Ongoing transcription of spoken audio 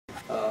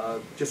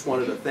just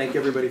wanted to thank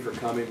everybody for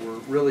coming. We're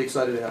really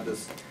excited to have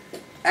this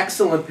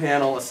excellent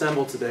panel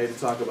assembled today to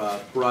talk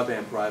about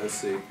broadband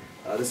privacy.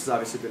 This has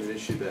obviously been an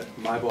issue that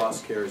my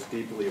boss cares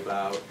deeply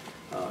about,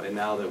 and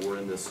now that we're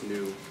in this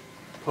new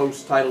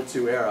post-Title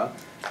II era,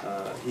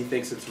 he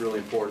thinks it's really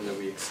important that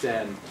we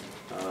extend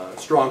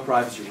strong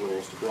privacy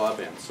rules to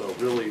broadband. So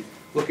really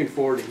looking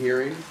forward to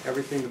hearing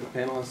everything that the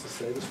panel has to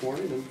say this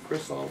morning. And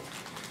Chris, I'll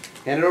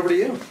hand it over to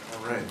you.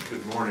 All right.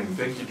 Good morning.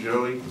 Thank you,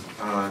 Joey.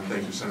 And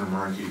thank you, Senator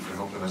Markey, for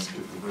helping us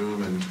get the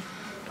room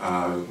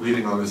and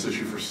leading on this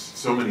issue for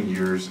so many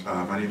years.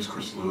 My name is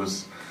Chris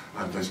Lewis.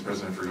 I'm Vice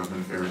President for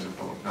Government Affairs and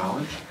Public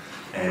Knowledge,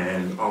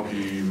 and I'll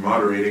be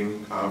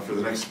moderating for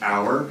the next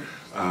hour.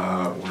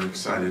 We're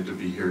excited to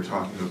be here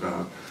talking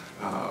about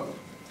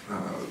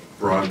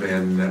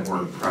broadband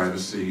network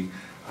privacy.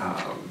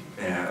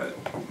 And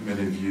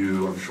many of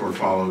you, I'm sure,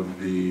 followed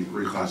the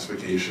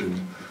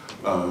reclassification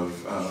of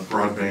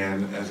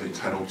broadband as a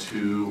Title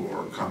II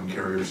or Common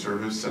Carrier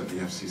Service at the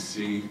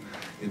FCC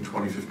in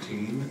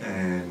 2015.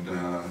 And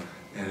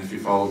if you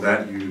followed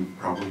that, you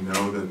probably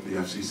know that the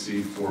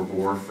FCC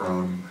forbore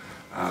from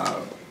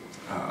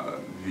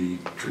the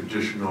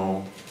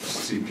traditional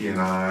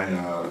CP&I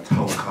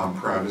telecom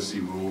privacy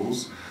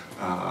rules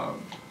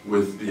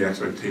with the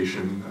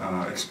expectation,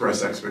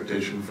 express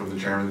expectation from the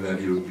chairman that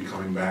he would be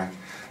coming back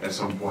at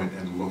some point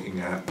and looking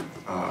at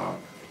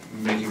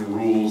making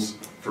rules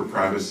for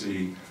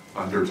privacy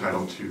under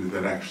Title II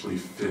that actually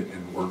fit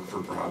and work for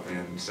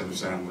broadband instead of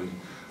saddling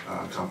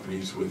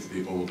companies with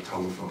the old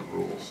telephone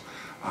rules.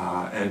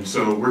 And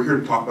so we're here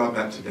to talk about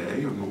that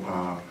today and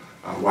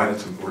why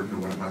that's important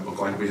and what it might look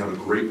like. We have a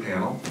great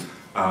panel.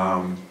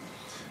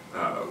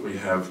 We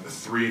have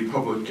 3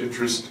 public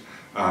interest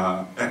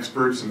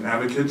experts and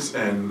advocates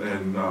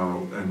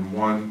and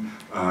one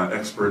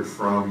expert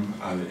from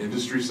the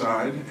industry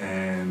side,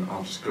 and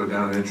I'll just go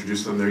down and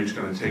introduce them. They're each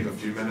going to take a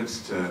few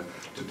minutes to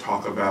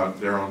talk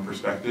about their own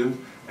perspective,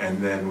 and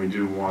then we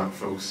do want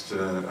folks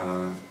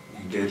to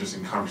engage us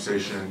in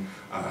conversation,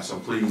 so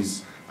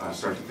please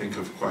start to think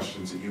of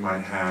questions that you might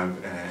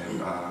have,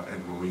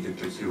 and when we get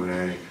to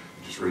Q&A,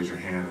 just raise your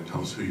hand and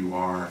tell us who you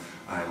are,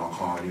 and I'll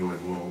call on you,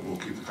 and we'll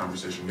keep the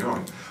conversation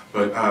going.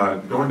 But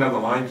going down the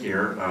line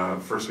here,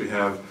 first we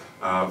have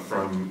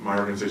from my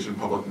organization,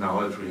 Public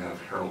Knowledge, we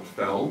have Harold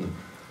Feld.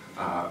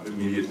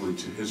 Immediately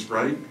to his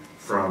right,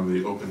 from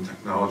the Open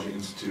Technology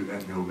Institute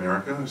at New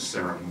America,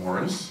 Sarah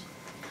Morris.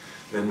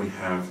 Then we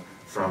have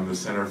from the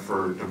Center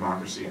for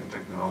Democracy and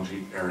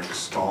Technology, Eric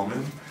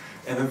Stallman.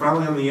 And then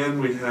finally on the end,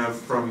 we have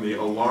from the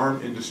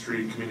Alarm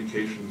Industry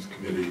Communications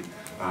Committee,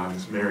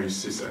 Ms. Mary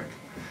Sisek.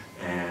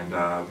 And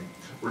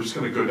we're just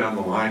going to go down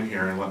the line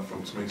here and let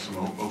folks make some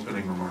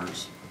opening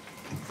remarks.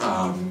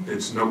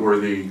 It's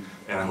noteworthy,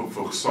 and I hope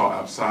folks saw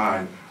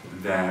outside,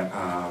 that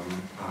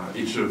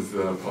each of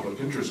the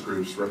public interest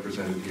groups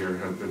represented here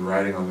have been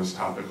writing on this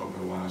topic over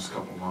the last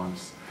couple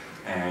months.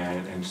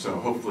 And so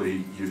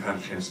hopefully you've had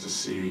a chance to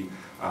see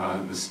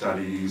the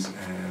studies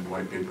and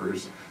white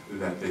papers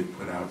that they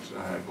put out.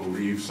 I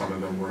believe some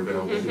of them were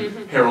available.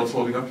 Harold's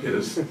holding up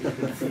his,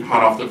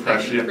 hot off the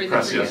press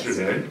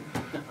yesterday.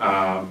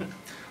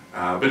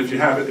 But if you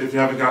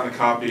haven't gotten a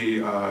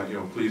copy,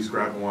 please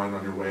grab one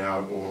on your way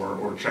out,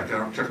 or check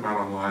them out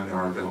online. They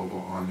are available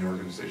on the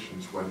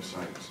organization's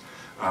websites.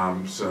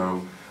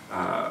 So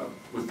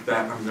with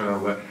that, I'm going to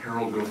let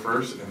Harold go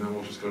first, and then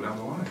we'll just go down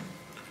the line.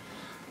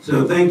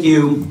 So thank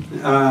you.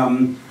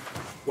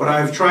 What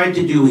I've tried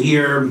to do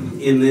here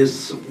in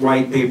this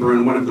white paper,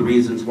 and one of the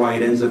reasons why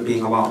it ends up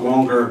being a lot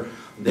longer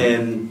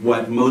than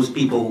what most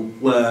people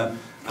would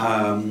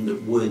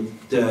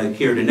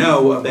care to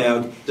know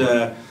about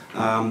the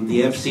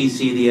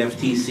FCC, the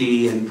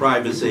FTC, and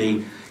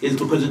privacy, is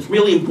because it's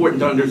really important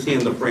to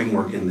understand the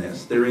framework in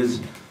this. There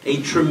is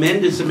a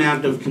tremendous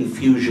amount of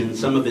confusion,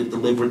 some of it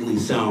deliberately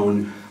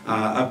sown,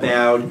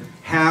 about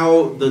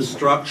how the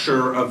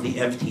structure of the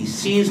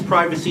FTC's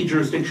privacy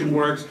jurisdiction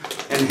works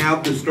and how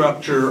the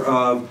structure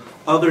of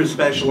other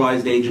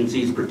specialized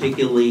agencies,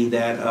 particularly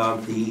that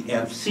of the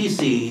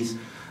FCC's,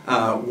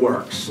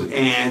 works.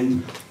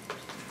 And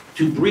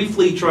to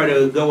briefly try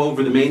to go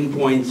over the main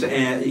points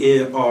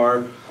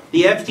are,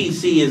 the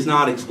FTC is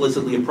not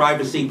explicitly a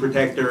privacy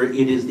protector.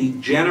 It is the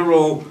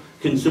general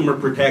consumer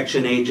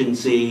protection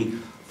agency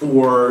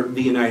for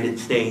the United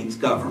States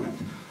government.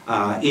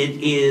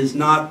 It is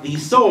not the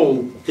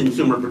sole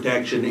consumer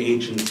protection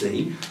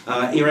agency.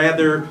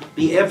 Rather,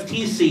 the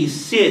FTC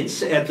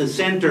sits at the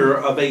center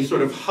of a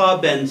sort of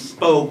hub and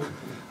spoke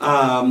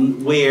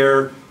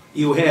where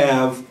you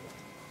have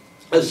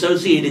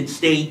associated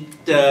state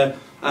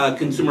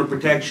consumer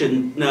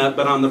protection,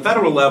 but on the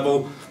federal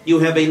level, you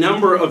have a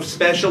number of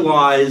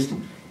specialized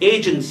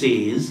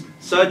agencies,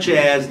 such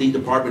as the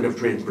Department of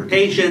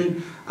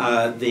Transportation,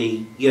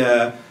 the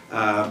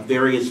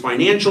various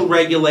financial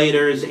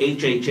regulators,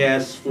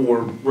 HHS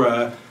for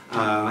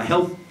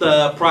health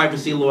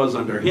privacy laws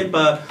under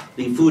HIPAA,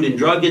 the Food and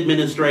Drug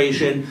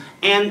Administration,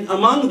 and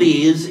among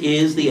these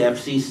is the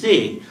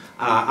FCC.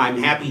 I'm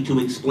happy to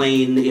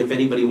explain, if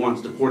anybody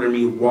wants to corner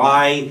me,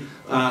 why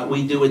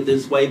we do it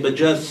this way, but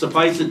just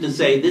suffice it to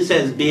say this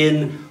has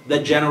been the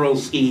general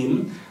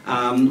scheme.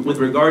 With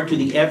regard to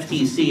the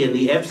FTC and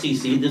the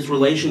FCC, this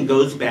relation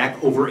goes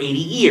back over 80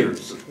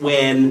 years.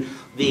 When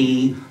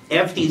the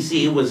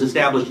FTC was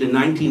established in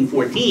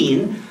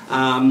 1914,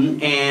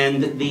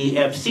 and the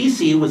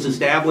FCC was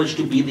established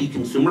to be the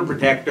consumer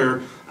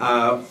protector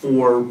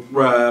for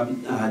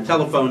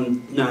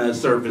telephone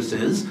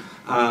services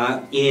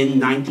in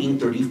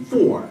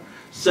 1934.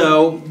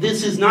 So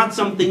this is not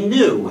something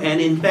new,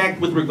 and in fact,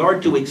 with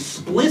regard to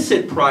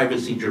explicit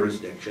privacy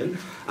jurisdiction,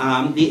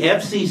 the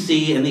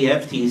FCC and the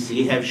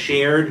FTC have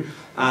shared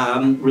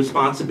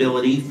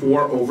responsibility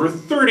for over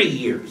 30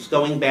 years,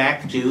 going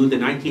back to the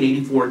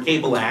 1984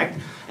 Cable Act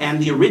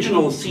and the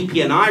original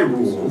CP&I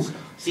rules,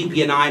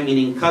 CP&I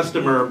meaning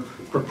Customer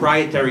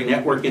Proprietary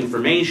Network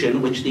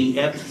Information, which the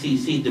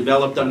FCC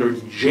developed under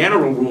its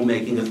general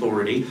rulemaking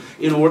authority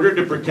in order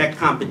to protect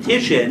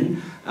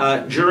competition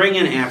during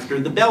and after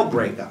the Bell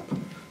breakup.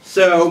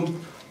 So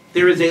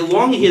there is a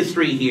long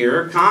history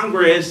here.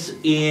 Congress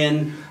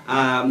in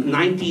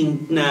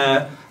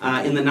the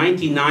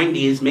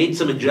 1990s made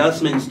some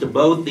adjustments to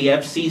both the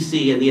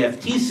FCC and the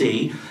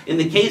FTC. In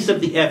the case of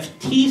the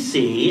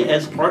FTC,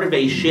 as part of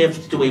a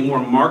shift to a more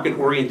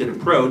market-oriented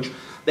approach,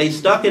 they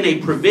stuck in a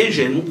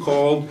provision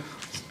called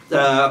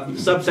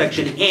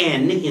subsection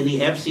N in the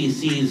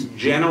FCC's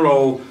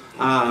general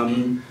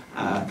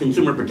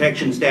Consumer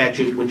Protection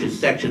Statute, which is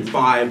Section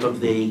 5 of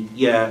the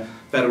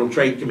Federal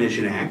Trade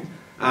Commission Act,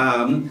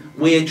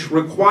 which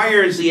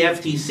requires the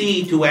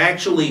FTC to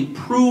actually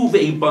prove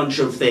a bunch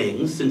of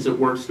things, since it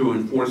works through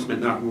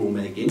enforcement, not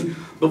rulemaking,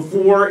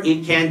 before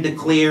it can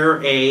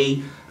declare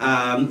a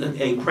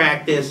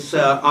practice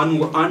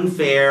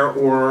unfair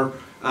or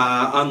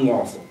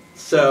unlawful.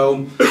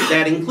 So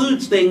that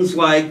includes things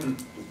like,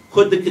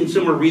 could the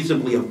consumer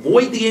reasonably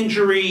avoid the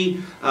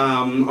injury?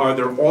 Are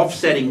there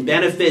offsetting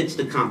benefits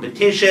to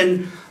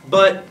competition?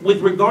 But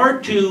with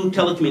regard to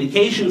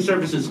telecommunication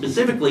services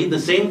specifically, the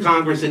same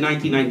Congress in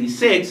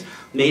 1996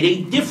 made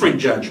a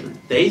different judgment.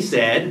 They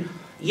said,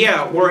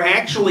 yeah, we're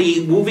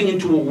actually moving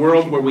into a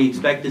world where we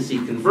expect to see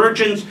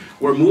convergence.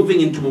 We're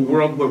moving into a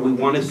world where we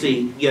want to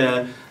see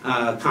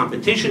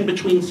competition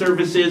between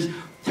services.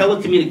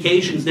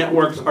 Telecommunications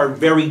networks are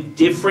very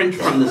different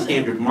from the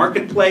standard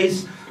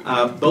marketplace.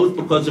 Both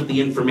because of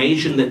the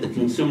information that the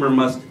consumer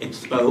must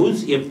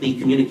expose if the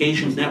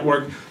communications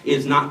network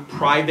is not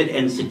private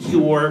and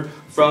secure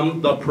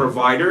from the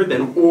provider,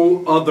 then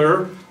all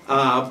other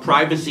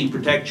privacy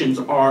protections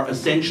are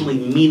essentially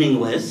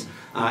meaningless,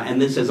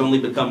 and this has only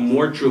become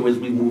more true as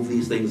we move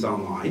these things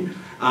online.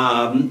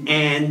 At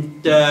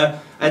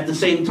the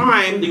same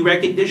time, the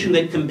recognition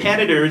that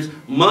competitors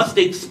must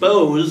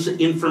expose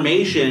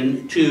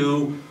information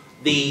to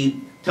the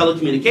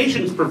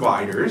telecommunications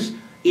providers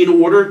in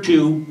order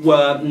to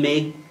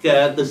make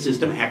the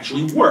system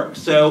actually work.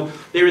 So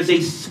there is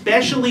a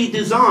specially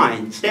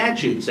designed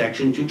statute,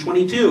 Section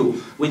 222,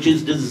 which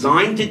is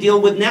designed to deal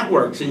with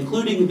networks,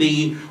 including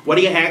the what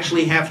do you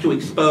actually have to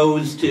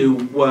expose to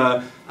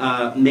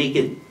make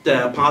it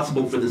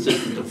possible for the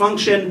system to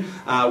function,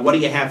 what do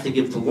you have to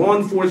give to law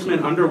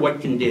enforcement, under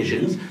what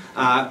conditions.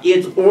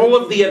 It's all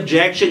of the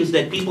objections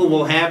that people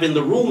will have in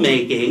the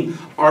rulemaking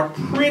are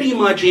pretty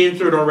much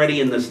answered already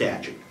in the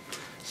statute.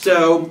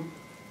 So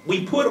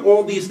we put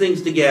all these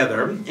things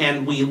together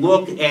and we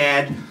look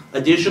at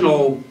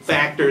additional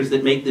factors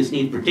that make this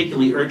need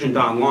particularly urgent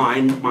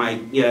online. My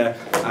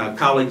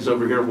colleagues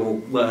over here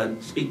will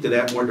speak to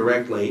that more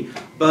directly.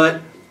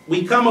 But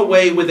we come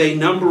away with a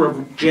number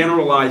of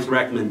generalized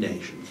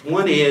recommendations.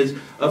 One is,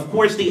 of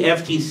course, the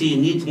FTC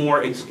needs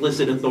more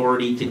explicit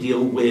authority to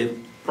deal with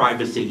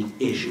privacy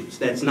issues.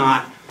 That's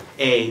not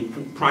a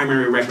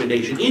primary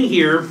recommendation in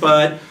here,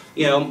 but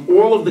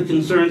all of the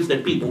concerns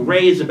that people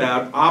raise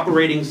about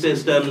operating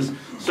systems,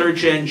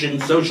 search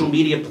engines, social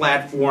media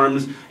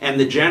platforms, and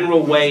the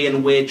general way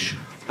in which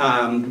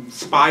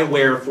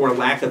spyware, for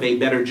lack of a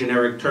better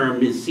generic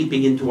term, is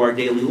seeping into our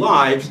daily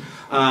lives,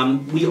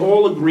 we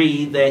all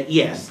agree that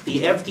yes,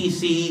 the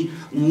FTC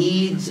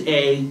needs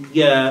a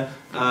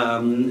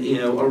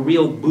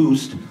real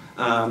boost.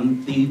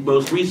 The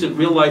most recent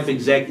real-life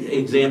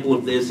example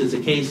of this is a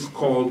case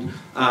called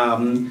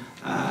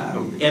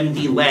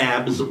MD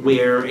Labs,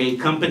 where a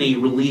company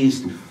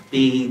released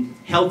the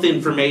health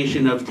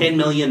information of 10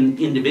 million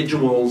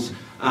individuals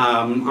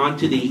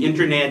onto the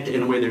internet,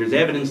 and where there's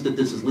evidence that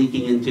this is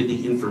leaking into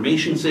the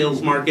information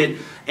sales market.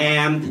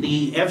 And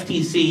the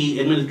FTC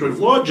administrative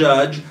law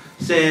judge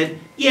said,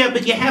 yeah,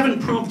 but you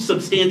haven't proved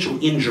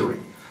substantial injury.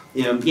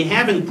 You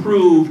haven't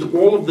proved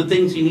all of the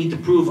things you need to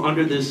prove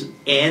under this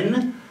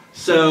N,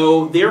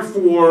 so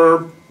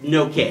therefore,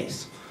 no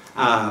case.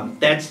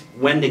 That's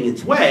wending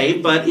its way,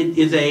 but it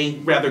is a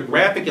rather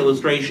graphic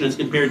illustration as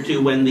compared to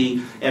when the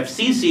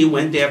FCC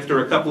went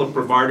after a couple of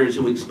providers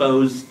who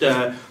exposed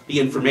the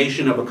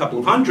information of a couple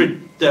of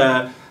hundred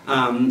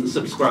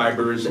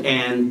subscribers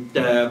and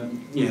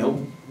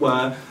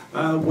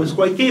was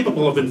quite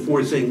capable of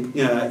enforcing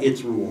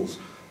its rules.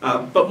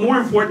 But more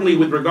importantly,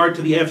 with regard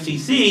to the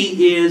FCC,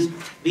 is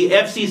the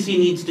FCC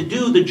needs to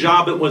do the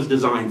job it was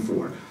designed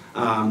for.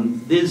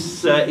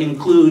 This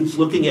includes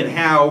looking at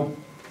how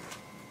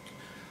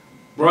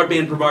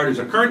broadband providers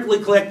are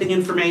currently collecting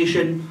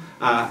information,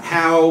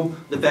 how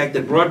the fact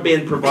that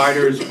broadband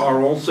providers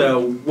are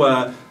also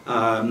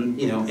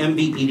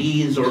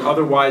MVPDs or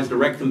otherwise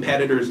direct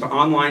competitors to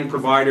online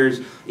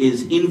providers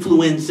is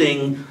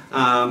influencing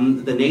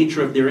the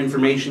nature of their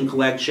information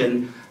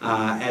collection,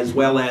 as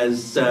well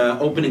as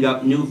opening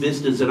up new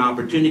vistas and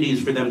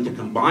opportunities for them to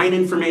combine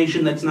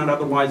information that's not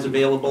otherwise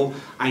available.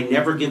 I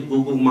never give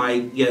Google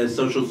my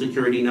social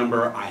security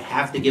number. I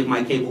have to give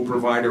my cable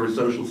provider a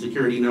social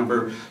security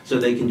number so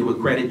they can do a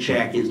credit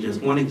check is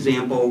just one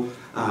example.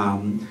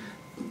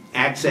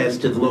 Access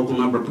to the local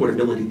number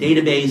portability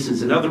database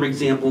is another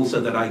example,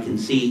 so that I can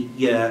see,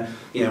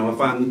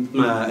 if I'm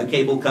a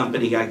cable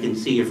company, I can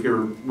see if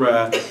you're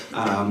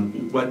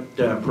what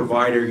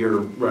provider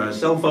your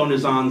cell phone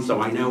is on, so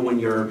I know when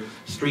you're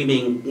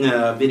streaming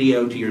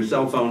video to your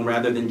cell phone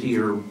rather than to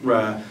your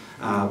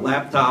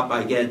laptop.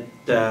 I get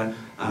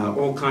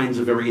all kinds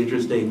of very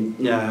interesting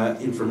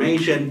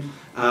information.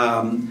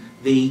 And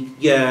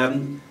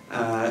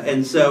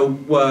so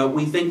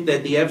we think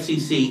that the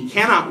FCC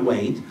cannot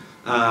wait.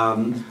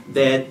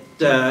 That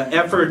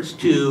efforts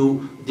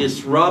to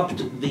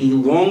disrupt the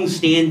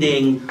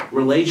long-standing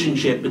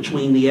relationship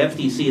between the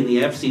FTC and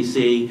the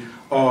FCC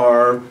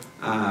are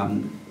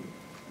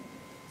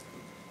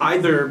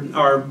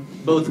are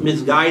both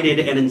misguided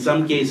and in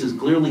some cases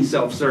clearly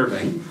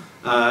self-serving.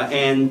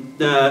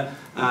 In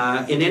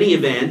any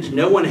event,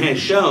 no one has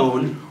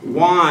shown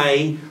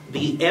why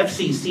the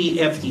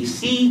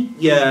FCC-FTC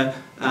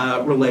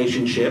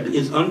relationship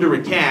is under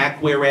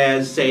attack,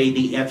 whereas, say,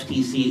 the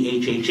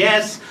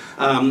FTC-HHS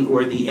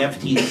or the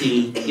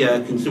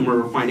FTC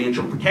Consumer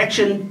Financial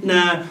Protection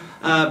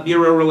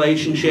Bureau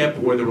relationship,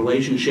 or the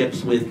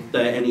relationships with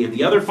any of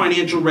the other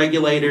financial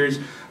regulators,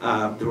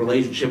 the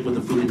relationship with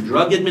the Food and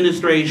Drug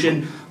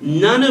Administration,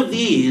 none of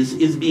these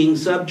is being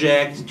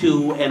subject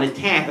to an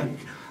attack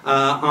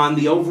on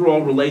the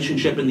overall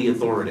relationship and the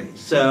authority.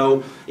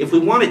 So if we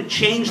want to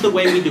change the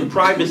way we do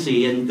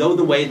privacy and go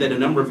the way that a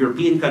number of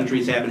European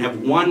countries have and have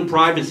one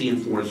privacy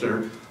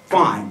enforcer,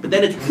 fine. But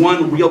then it's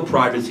one real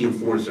privacy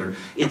enforcer.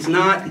 It's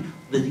not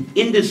the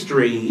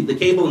industry, the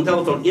cable and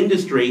telephone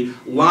industry,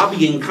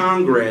 lobbying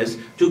Congress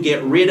to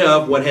get rid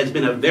of what has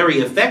been a very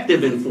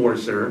effective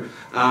enforcer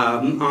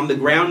on the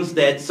grounds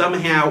that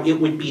somehow it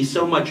would be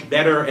so much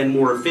better and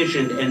more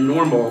efficient and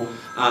normal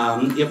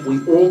if we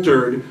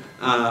altered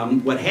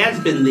what has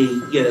been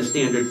the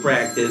standard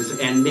practice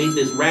and made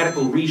this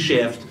radical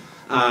reshift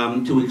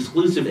to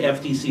exclusive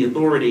FTC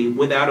authority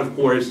without, of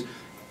course,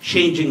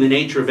 changing the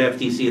nature of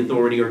FTC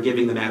authority or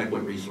giving them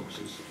adequate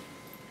resources.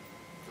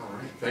 All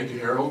right, thank you,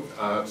 Harold.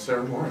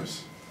 Sarah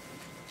Morris.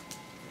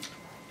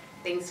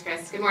 Thanks,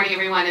 Chris. Good morning,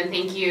 everyone, and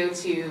thank you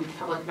to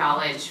Public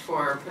Knowledge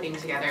for putting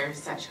together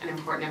such an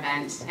important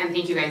event, and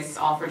thank you guys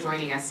all for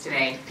joining us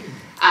today.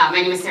 My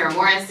name is Sarah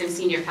Morris. I'm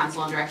Senior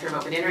Counsel and Director of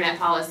Open Internet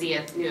Policy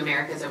at New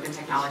America's Open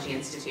Technology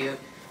Institute.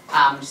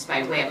 Just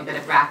by way of a bit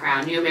of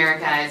background, New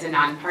America is a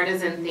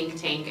nonpartisan think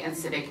tank and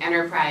civic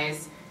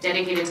enterprise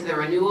dedicated to the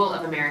renewal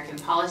of American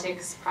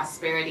politics,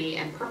 prosperity,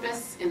 and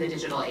purpose in the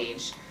digital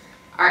age.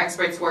 Our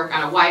experts work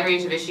on a wide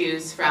range of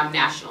issues, from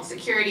national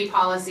security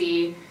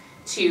policy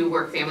to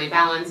work-family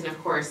balance, and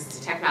of course,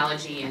 to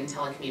technology and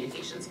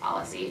telecommunications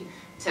policy.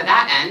 To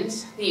that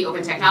end, the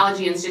Open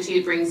Technology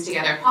Institute brings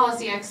together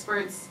policy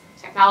experts,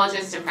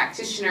 technologists, and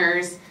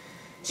practitioners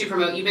to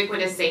promote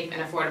ubiquitous, safe,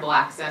 and affordable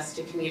access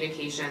to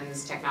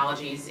communications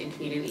technologies in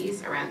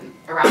communities around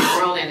the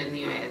world and in the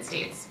United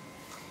States.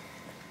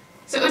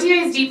 So OTI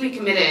is deeply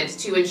committed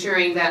to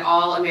ensuring that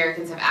all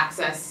Americans have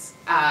access,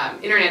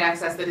 internet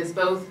access that is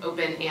both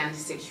open and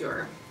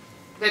secure.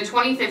 The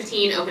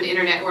 2015 Open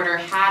Internet Order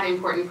had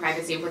important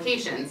privacy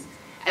implications,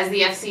 as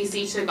the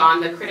FCC took on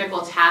the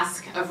critical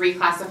task of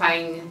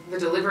reclassifying the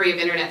delivery of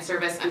internet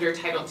service under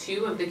Title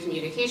II of the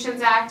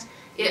Communications Act.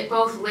 It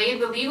both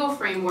laid the legal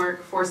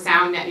framework for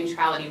sound net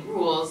neutrality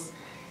rules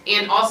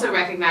and also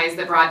recognized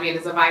that broadband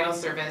is a vital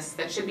service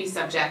that should be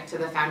subject to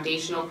the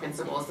foundational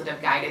principles that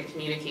have guided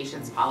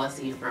communications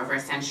policy for over a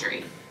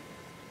century.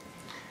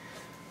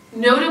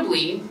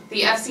 Notably,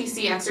 the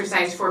FCC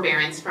exercised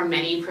forbearance from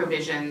many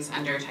provisions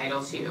under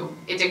Title II.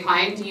 It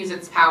declined to use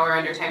its power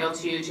under Title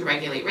II to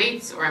regulate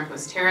rates or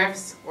impose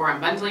tariffs or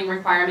unbundling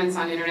requirements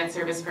on internet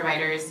service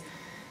providers.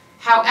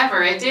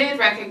 However, it did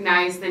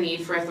recognize the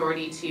need for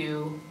authority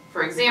to,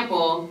 for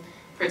example,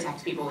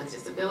 protect people with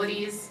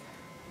disabilities,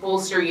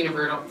 bolster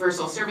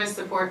universal service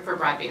support for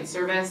broadband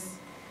service,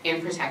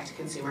 and protect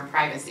consumer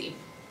privacy.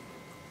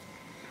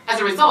 As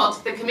a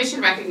result, the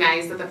Commission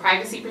recognized that the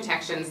privacy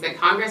protections that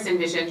Congress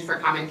envisioned for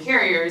common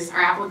carriers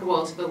are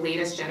applicable to the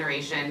latest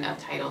generation of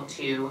Title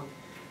II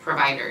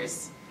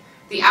providers.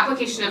 The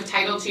application of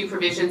Title II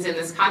provisions in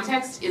this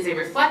context is a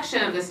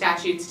reflection of the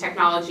statute's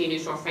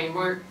technology-neutral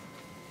framework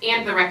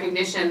and the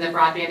recognition that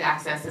broadband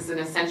access is an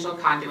essential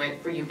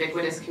conduit for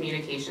ubiquitous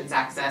communications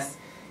access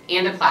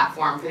and a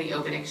platform for the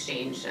open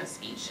exchange of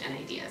speech and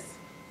ideas.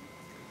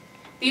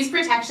 These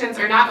protections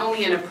are not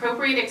only an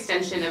appropriate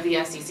extension of the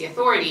FCC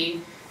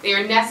authority, they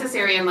are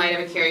necessary in light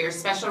of a carrier's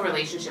special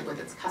relationship with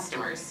its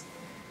customers.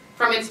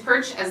 From its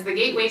perch as the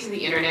gateway to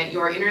the internet,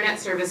 your internet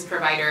service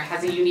provider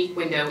has a unique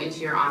window into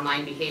your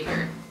online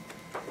behavior.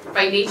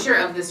 By nature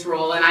of this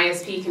role, an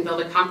ISP can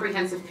build a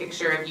comprehensive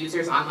picture of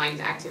users' online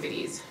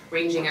activities,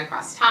 ranging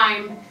across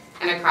time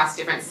and across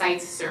different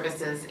sites,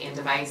 services, and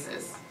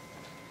devices.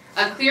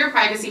 A clear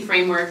privacy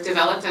framework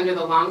developed under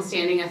the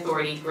long-standing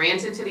authority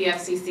granted to the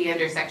FCC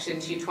under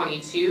Section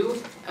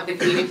 222 of the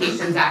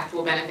Communications Act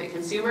will benefit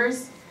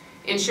consumers,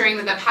 ensuring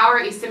that the power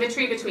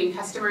asymmetry between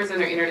customers and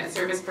their internet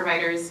service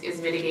providers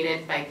is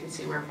mitigated by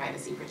consumer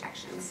privacy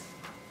protections.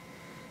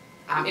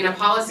 In a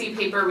policy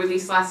paper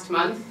released last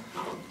month,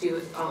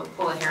 I'll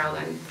pull a Harold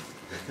and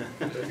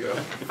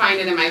find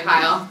it in my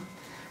file.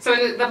 So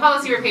in the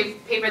policy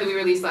paper that we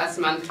released last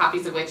month,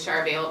 copies of which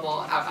are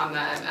available out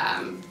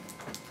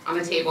on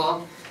the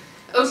table,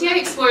 OTI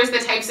explores the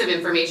types of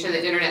information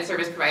that internet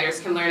service providers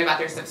can learn about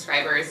their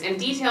subscribers and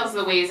details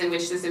the ways in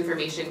which this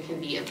information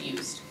can be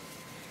abused.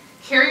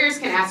 Carriers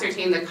can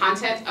ascertain the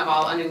content of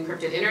all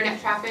unencrypted internet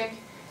traffic,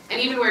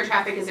 and even where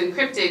traffic is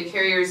encrypted,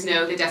 carriers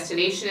know the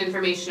destination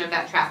information of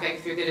that traffic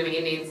through the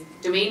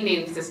domain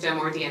name system,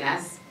 or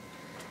DNS.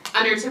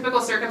 Under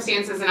typical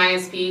circumstances, an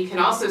ISP can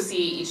also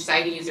see each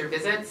site a user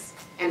visits,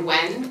 and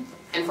when,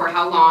 and for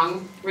how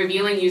long,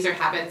 revealing user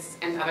habits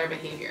and other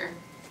behavior.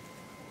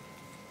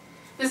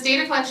 This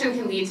data collection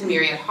can lead to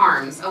myriad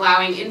harms,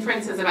 allowing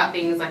inferences about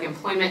things like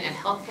employment and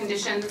health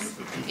conditions,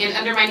 and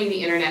undermining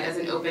the internet as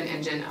an open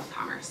engine of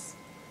commerce.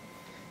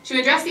 To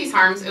address these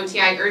harms,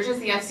 OTI urges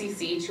the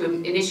FCC to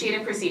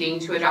initiate a proceeding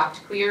to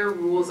adopt clear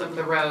rules of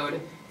the road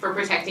for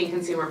protecting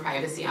consumer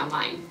privacy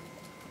online.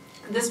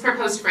 This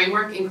proposed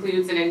framework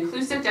includes an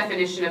inclusive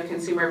definition of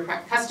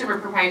customer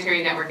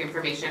proprietary network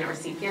information, or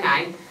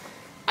CPNI,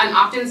 an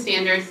opt-in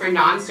standard for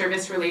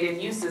non-service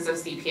related uses of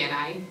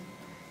CPNI,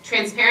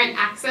 transparent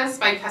access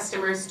by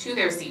customers to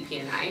their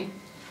CPNI,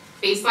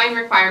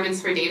 baseline requirements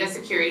for data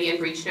security and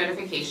breach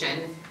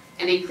notification,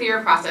 and a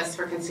clear process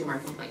for consumer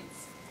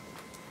complaints.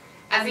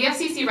 As the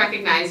FCC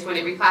recognized when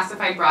it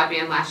reclassified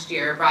broadband last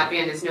year,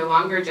 broadband is no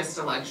longer just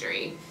a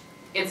luxury.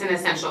 It's an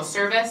essential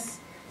service,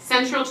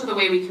 central to the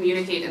way we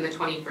communicate in the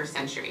 21st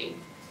century.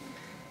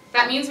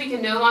 That means we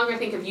can no longer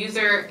think of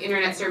user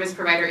internet service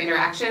provider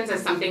interactions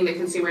as something that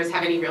consumers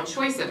have any real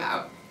choice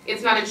about.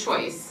 It's not a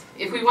choice.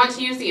 If we want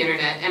to use the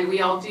internet, and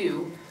we all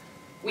do,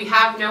 we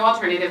have no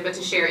alternative but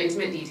to share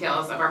intimate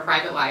details of our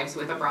private lives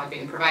with a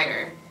broadband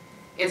provider.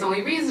 It's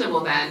only reasonable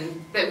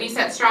then that we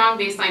set strong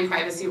baseline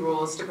privacy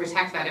rules to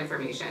protect that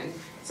information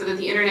so that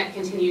the internet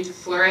continue to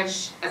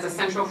flourish as a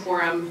central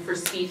forum for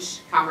speech,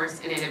 commerce,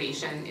 and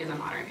innovation in the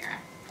modern era.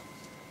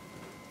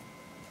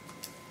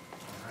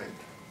 All right,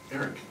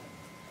 Eric.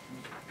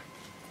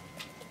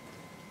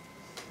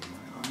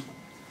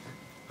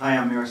 Hi,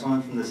 I'm Eric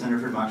Solomon from the Center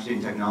for Democracy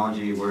and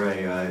Technology. We're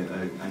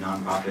a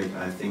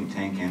nonprofit think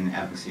tank and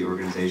advocacy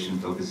organization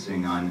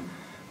focusing on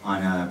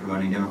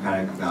promoting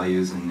democratic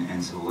values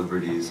and civil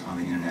liberties on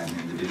the internet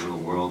and individual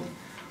world.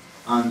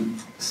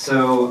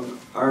 So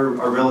our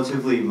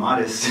relatively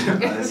modest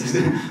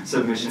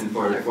submission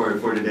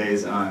for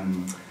today's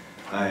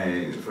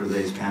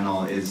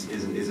panel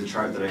is a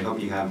chart that I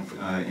hope you have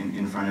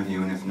in front of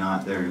you, and if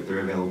not, they're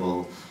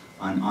available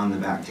on the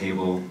back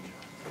table.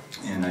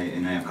 And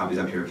I have copies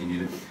up here if you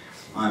need it.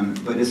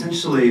 But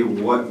essentially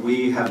what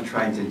we have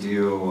tried to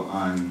do,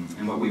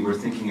 and what we were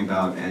thinking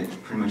about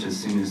pretty much as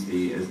soon as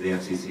the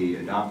FCC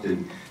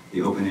adopted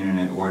the Open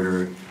Internet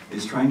Order,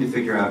 is trying to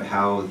figure out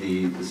how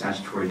the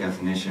statutory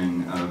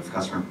definition of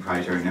customer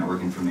proprietary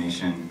network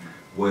information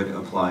would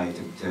apply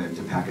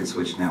to packet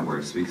switch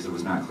networks, because it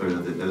was not clear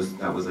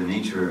that was the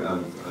nature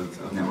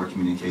of network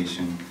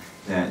communication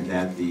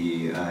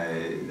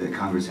that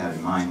Congress had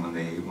in mind when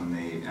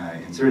they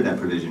inserted that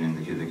provision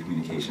into the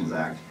Communications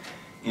Act.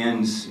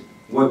 And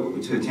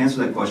to answer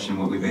that question,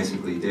 what we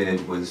basically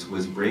did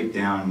was break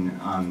down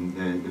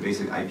the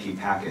basic IP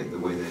packet, the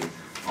way that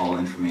all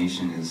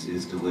information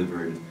is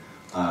delivered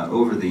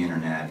over the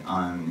internet,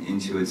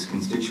 into its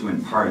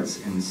constituent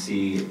parts, and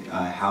see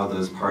how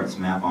those parts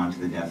map onto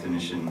the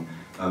definition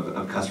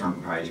of customer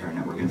proprietary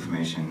network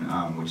information,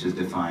 which is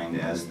defined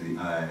as the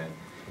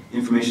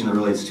information that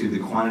relates to the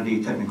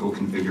quantity, technical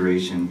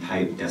configuration,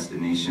 type,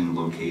 destination,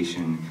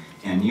 location,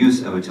 and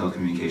use of a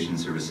telecommunications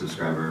service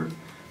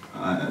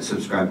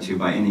subscribed to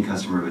by any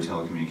customer of a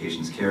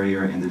telecommunications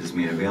carrier, and that is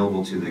made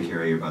available to the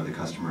carrier by the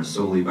customer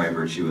solely by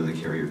virtue of the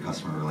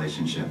carrier-customer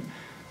relationship.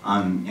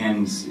 And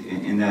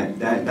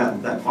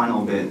that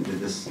final bit, that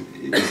this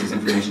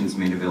information is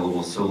made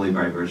available solely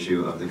by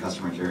virtue of the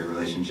customer-carrier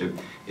relationship,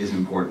 is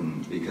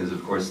important, because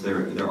of course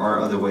there are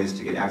other ways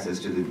to get access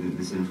to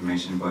this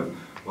information, but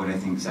what I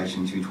think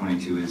Section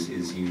 222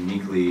 is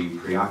uniquely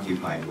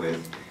preoccupied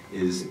with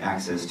is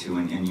access to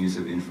and use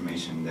of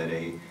information that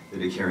a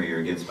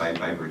carrier gets by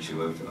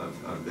virtue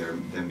of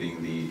them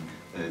being the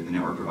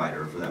network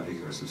provider for that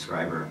particular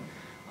subscriber.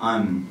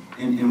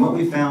 And what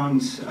we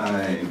found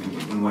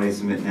in what I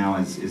submit now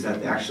is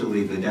that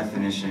actually the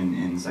definition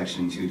in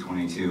section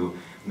 222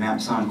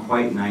 maps on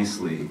quite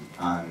nicely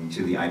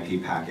to the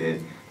IP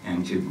packet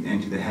and to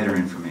the header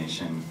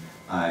information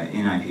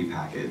in IP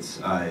packets.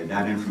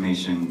 That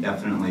information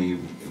definitely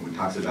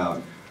talks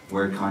about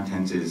where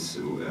content is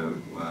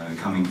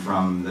coming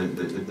from,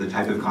 the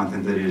type of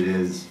content that it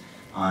is,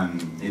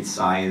 its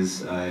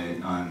size,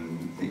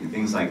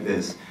 things like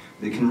this.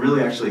 They can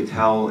really actually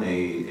tell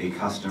a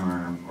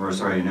customer, or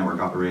sorry, a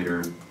network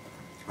operator,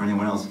 or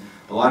anyone else,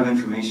 a lot of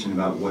information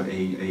about what a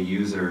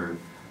user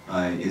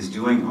is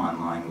doing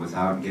online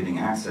without getting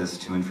access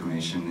to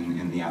information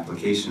in the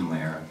application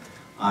layer.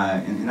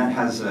 And that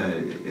has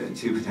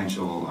two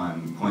potential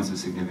points of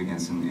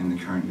significance in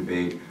the current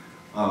debate.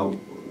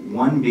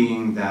 One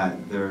being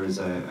that there's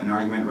an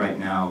argument right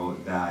now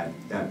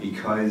that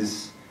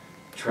because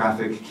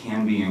traffic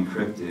can be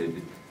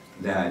encrypted,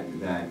 that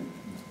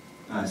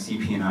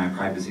CP&I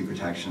privacy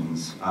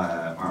protections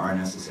are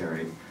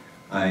necessary.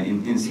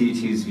 In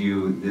CDT's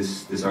view,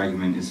 this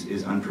argument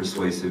is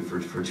unpersuasive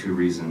for two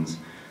reasons.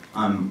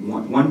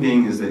 One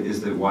being is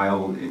that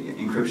while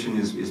encryption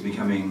is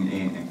becoming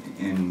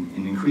an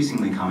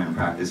increasingly common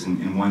practice,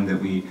 and one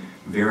that we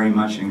very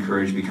much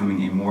encourage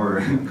becoming a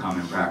more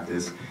common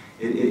practice,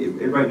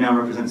 it right now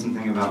represents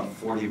something about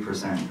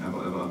 40%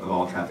 of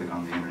all traffic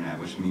on the internet,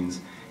 which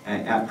means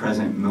at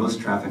present most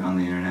traffic on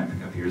the internet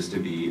appears to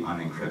be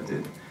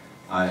unencrypted.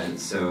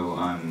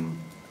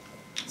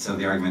 So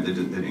the argument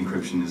that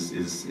encryption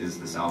is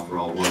the solve for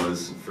all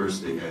woes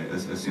first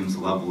assumes a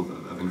level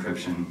of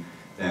encryption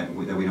that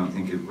we don't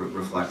think it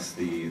reflects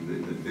the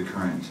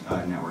current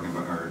network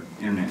or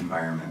internet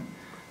environment.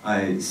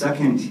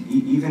 Second,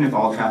 even if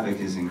all traffic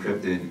is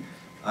encrypted,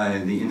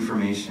 the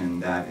information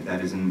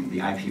that is in the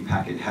IP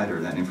packet header,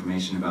 that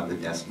information about the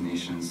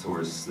destination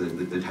source,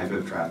 the type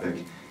of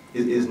traffic,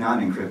 is not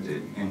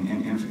encrypted,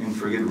 and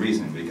for good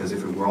reason, because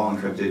if it were all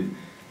encrypted,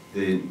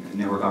 the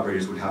network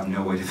operators would have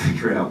no way to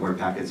figure out where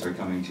packets are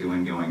coming to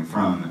and going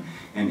from.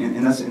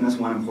 And that's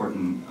one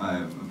important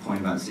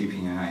point about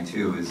CP&I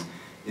too, is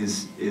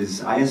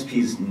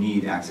ISPs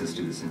need access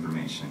to this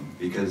information,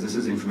 because this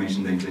is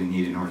information they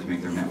need in order to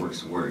make their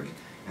networks work.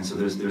 And so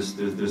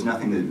there's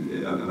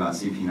nothing about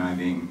CP&I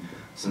being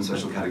some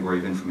special category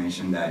of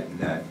information that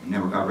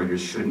network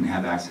operators shouldn't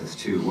have access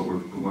to. What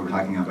we're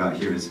talking about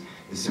here is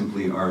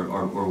simply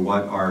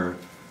what are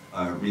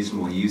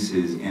reasonable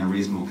uses and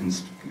reasonable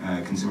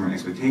consumer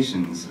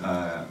expectations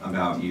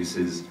about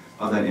uses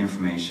of that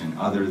information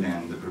other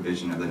than the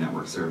provision of the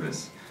network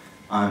service.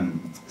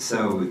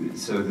 So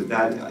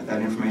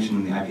that information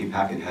in the IP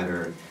packet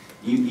header,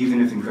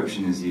 even if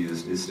encryption is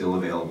used, is still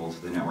available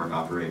to the network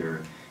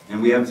operator.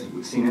 And we have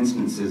seen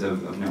instances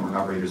of network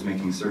operators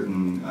making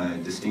certain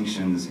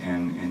distinctions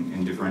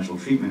and differential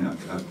treatment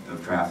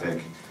of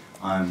traffic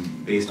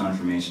based on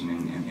information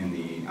in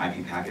the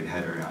IP packet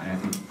header. And I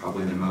think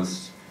probably the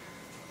most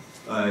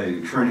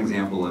current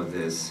example of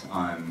this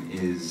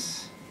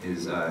is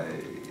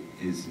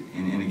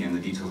and again, the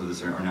details of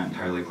this are not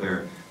entirely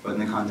clear, but in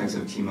the context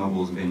of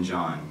T-Mobile's binge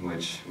on,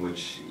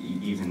 which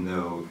even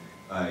though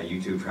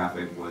YouTube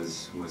traffic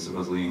was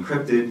supposedly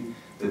encrypted,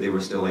 that they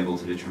were still able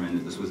to determine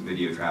that this was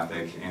video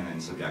traffic and then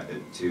subject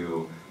it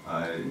to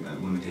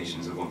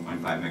limitations of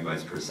 1.5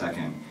 megabytes per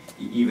second,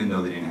 even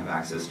though they didn't have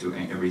access to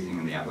everything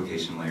in the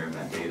application layer of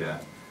that data.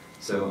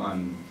 So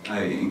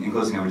in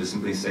closing, I would just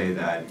simply say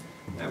that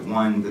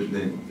one,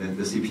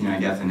 the CP&I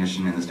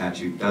definition in the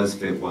statute does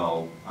fit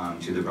well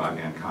to the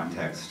broadband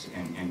context,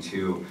 and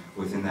two,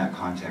 within that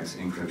context,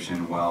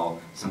 encryption, while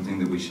something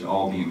that we should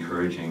all be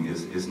encouraging,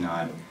 is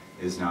not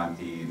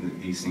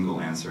the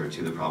single answer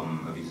to the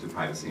problem of user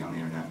privacy on the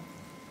internet.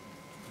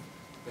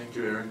 Thank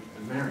you, Eric.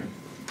 And Mary.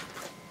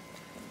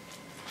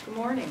 Good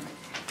morning.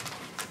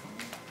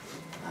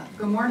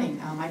 Good morning.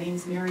 My name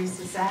is Mary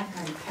Sisak.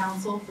 I'm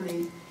counsel for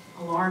the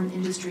Alarm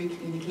Industry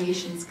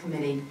Communications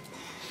Committee.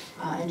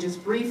 And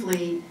just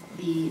briefly,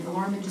 the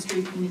Alarm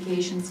Industry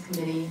Communications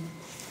Committee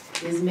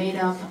is made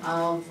up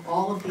of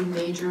all of the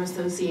major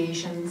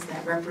associations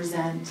that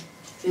represent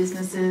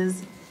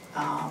businesses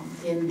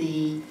in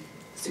the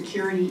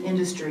security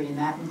industry, and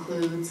that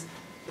includes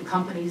the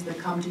companies that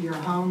come to your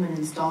home and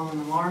install an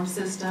alarm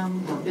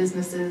system, or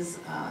businesses,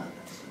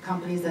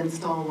 companies that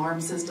install alarm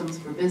systems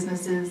for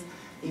businesses,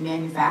 the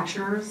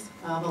manufacturers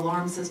of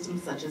alarm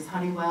systems such as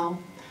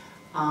Honeywell,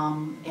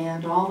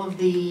 and all of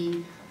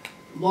the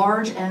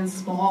large and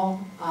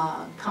small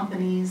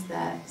companies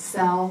that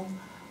sell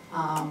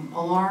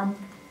alarm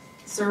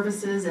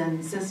services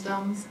and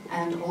systems,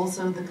 and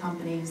also the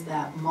companies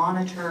that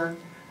monitor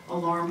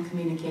alarm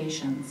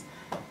communications.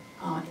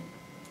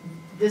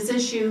 This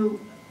issue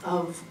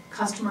of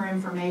customer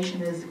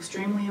information is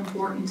extremely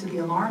important to the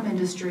alarm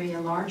industry,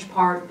 in large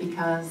part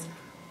because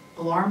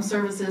alarm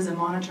services and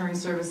monitoring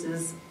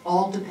services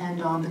all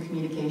depend on the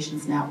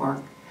communications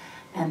network.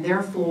 And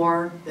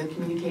therefore, the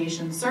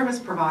communication service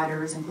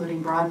providers,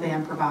 including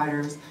broadband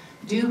providers,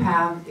 do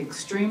have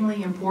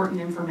extremely important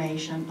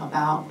information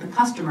about the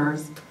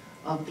customers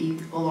of the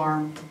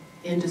alarm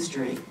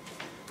industry.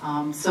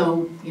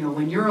 So,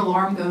 when your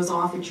alarm goes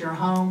off at your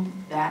home,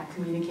 that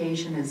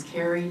communication is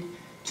carried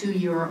to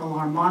your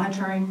alarm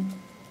monitoring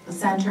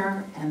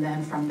center, and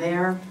then from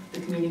there, the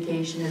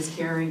communication is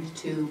carried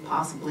to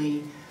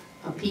possibly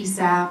a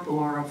PSAP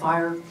or a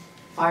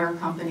fire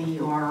company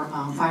or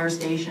fire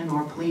station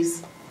or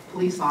police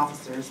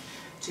officers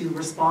to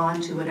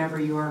respond to whatever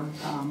your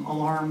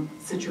alarm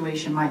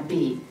situation might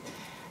be.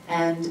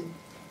 And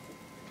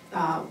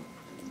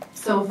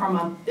so from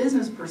a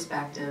business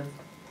perspective,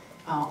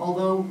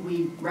 although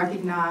we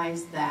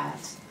recognize that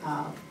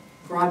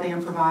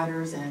broadband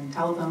providers and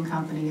telephone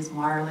companies,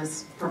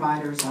 wireless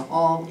providers are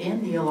all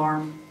in the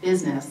alarm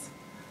business,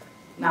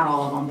 not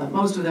all of them, but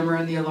most of them are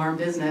in the alarm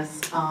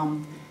business,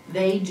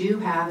 they do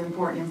have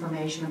important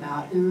information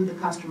about who the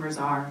customers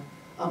are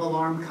of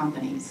alarm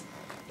companies.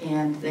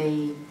 And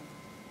they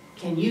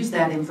can use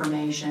that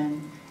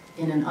information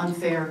in an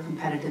unfair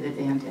competitive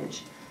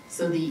advantage.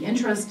 So the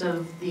interest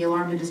of the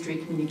Alarm Industry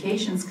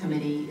Communications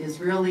Committee is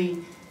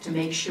really to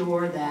make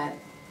sure that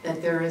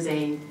there is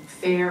a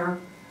fair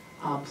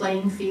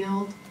playing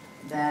field,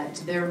 that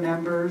their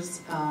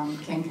members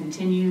can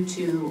continue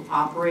to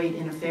operate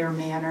in a fair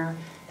manner,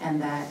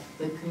 and that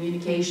the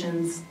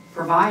communications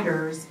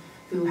providers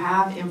who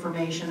have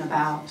information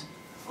about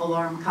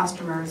alarm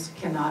customers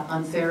cannot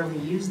unfairly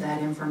use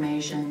that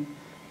information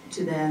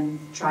to then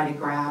try to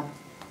grab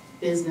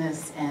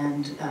business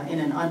and in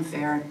an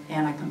unfair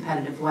and a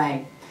competitive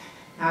way.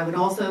 I would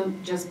also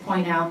just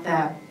point out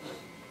that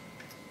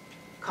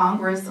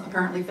Congress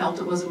apparently felt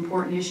it was an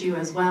important issue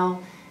as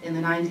well. In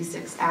the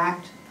 96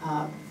 Act,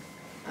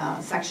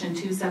 Section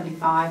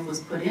 275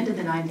 was put into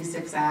the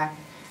 96 Act,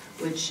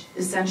 which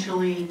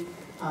essentially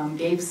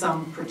gave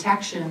some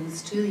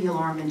protections to the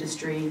alarm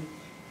industry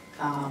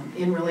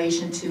in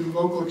relation to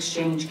local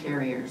exchange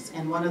carriers.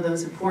 And one of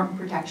those important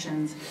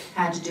protections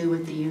had to do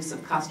with the use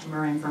of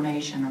customer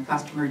information or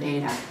customer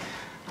data.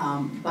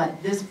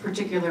 But this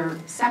particular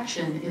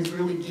section is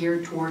really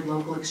geared toward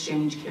local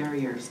exchange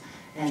carriers.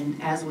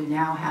 And as we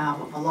now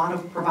have a lot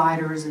of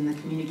providers in the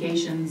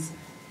communications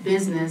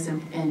business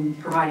and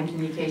providing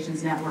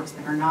communications networks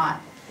that are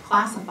not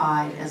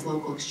classified as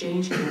local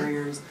exchange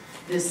carriers,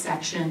 this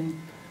section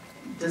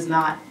does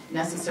not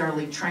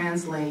necessarily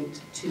translate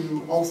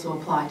to also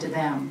apply to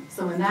them.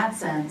 So in that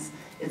sense,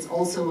 it's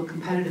also a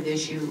competitive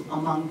issue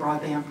among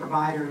broadband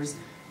providers,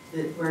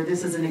 where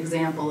this is an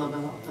example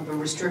of a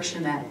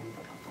restriction that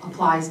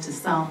applies to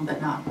some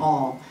but not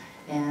all.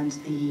 And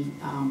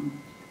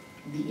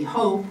the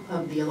hope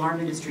of the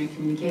Alarm Industry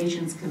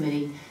Communications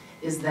Committee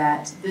is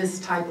that this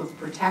type of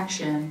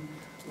protection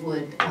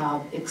would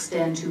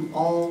extend to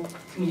all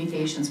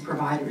communications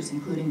providers,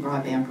 including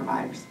broadband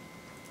providers.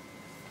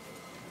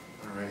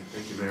 All right,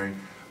 thank you, Mary.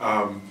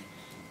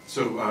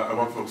 So I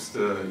want folks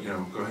to,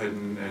 go ahead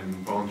and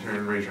volunteer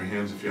and raise your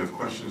hands if you have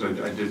questions. I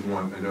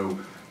know,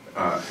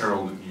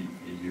 Harold,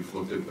 you've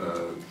looked at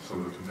some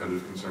of the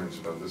competitive concerns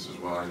about this as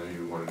well. I know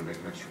you wanted to make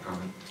an extra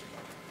comment.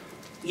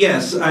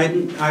 Yes,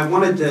 I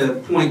wanted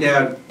to point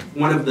out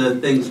one of the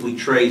things we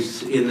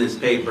trace in this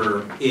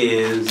paper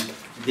is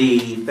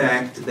the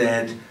fact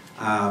that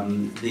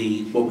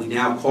what we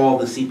now call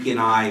the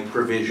CP&I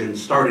provision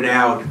started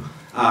out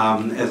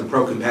as a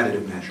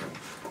pro-competitive measure.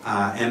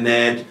 And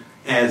that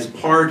as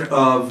part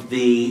of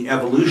the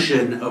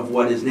evolution of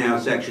what is now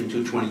Section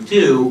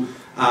 222,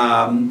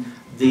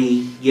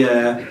 the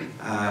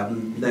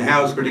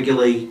House,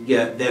 particularly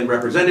then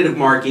Representative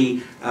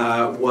Markey,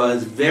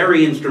 was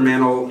very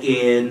instrumental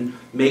in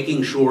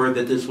making sure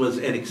that this was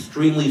an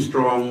extremely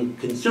strong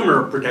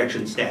consumer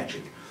protection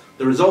statute.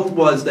 The result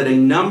was that a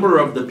number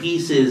of the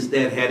pieces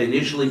that had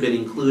initially been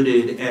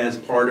included as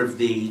part of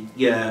the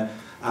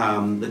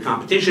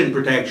competition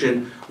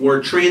protection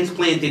were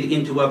transplanted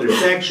into other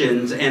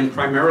sections and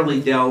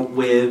primarily dealt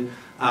with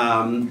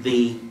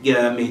the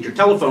major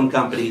telephone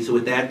companies, who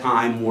at that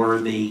time were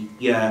the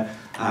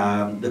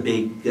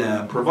big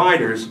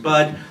providers.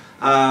 But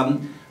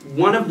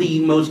one of the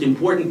most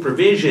important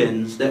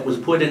provisions that was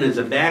put in as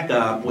a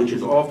backup, which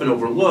is often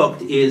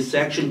overlooked, is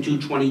Section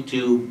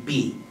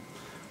 222B,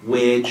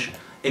 which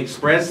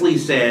expressly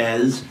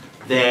says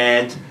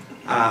that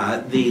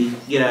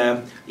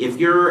if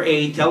you're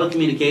a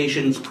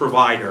telecommunications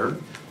provider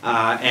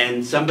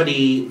and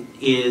somebody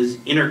is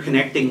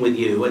interconnecting with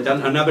you,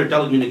 another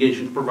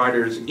telecommunications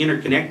provider is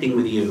interconnecting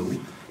with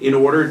you in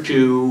order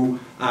to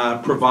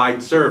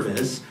provide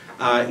service,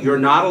 you're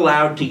not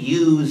allowed to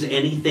use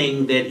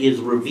anything that is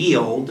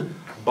revealed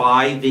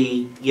by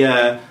the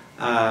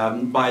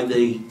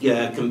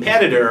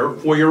competitor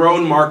for your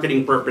own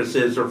marketing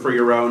purposes or for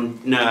your own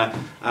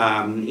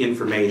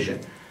information.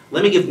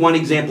 Let me give one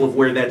example of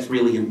where that's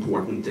really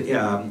important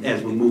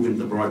as we move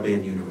into the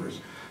broadband universe.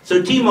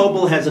 So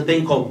T-Mobile has a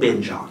thing called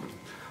binge on,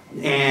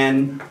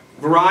 and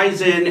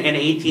Verizon and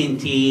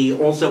AT&T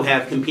also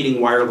have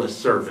competing wireless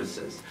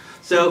services.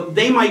 So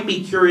they might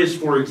be curious,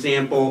 for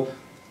example,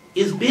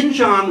 is binge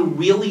on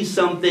really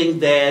something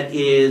that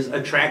is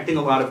attracting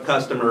a lot of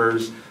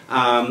customers,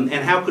 and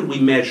how could we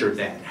measure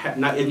that?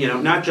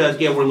 Not just,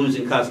 we're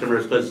losing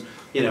customers because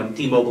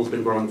T-Mobile's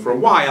been growing for a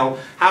while.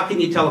 How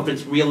can you tell if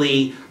it's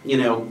really,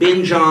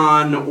 binge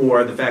on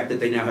or the fact that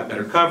they now have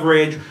better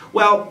coverage?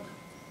 Well,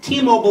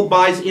 T-Mobile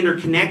buys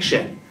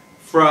interconnection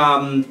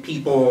from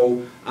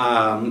people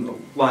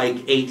like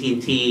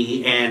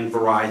AT&T and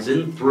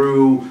Verizon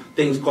through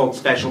things called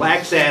special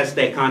access.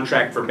 They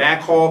contract for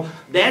backhaul.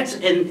 That's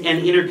an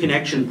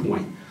interconnection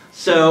point.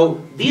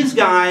 So these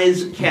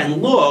guys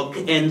can look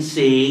and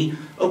see,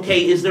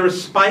 okay, is there a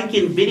spike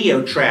in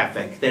video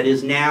traffic that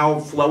is now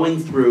flowing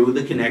through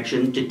the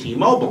connection to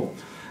T-Mobile?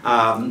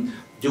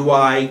 Do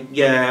I,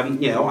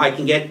 I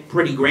can get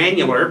pretty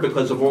granular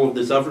because of all of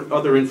this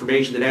other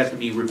information that has to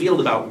be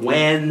revealed about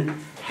when,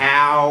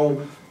 how,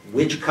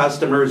 which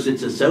customers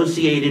it's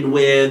associated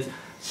with.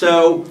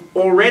 So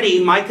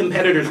already my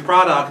competitor's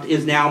product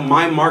is now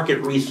my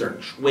market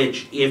research,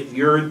 which if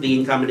you're the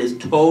incumbent is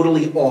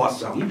totally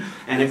awesome,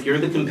 and if you're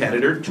the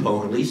competitor,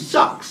 totally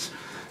sucks.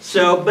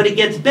 So, but it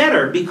gets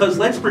better because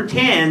let's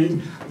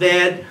pretend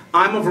that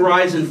I'm a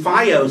Verizon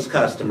Fios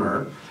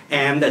customer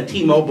and a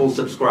T-Mobile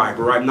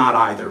subscriber. I'm not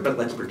either, but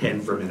let's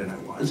pretend for a minute I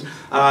was.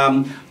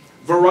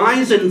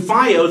 Verizon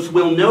Fios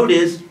will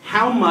notice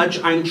how much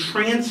I'm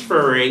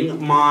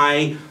transferring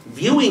my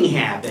viewing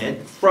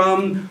habit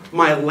from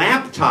my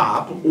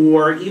laptop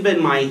or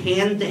even my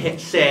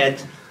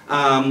handset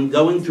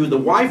going through the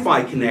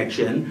Wi-Fi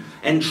connection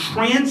and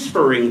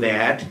transferring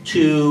that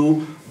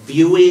to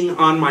viewing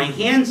on my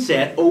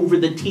handset over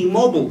the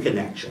T-Mobile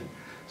connection.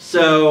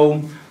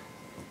 So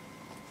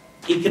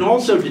it can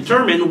also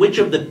determine which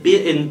of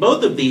the, in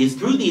both of these,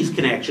 through these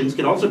connections,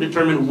 can also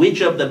determine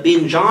which of the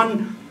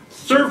binge-on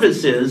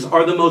services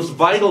are the most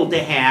vital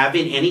to have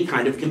in any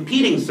kind of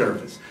competing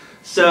service.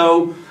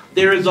 So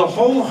there is a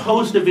whole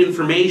host of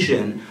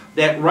information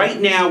that right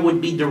now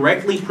would be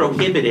directly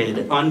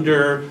prohibited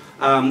under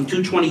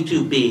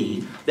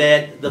 222B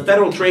that the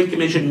Federal Trade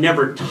Commission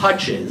never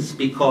touches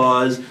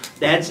because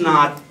that's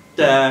not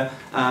the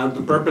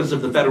purpose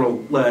of the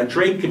Federal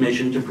Trade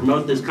Commission to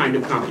promote this kind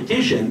of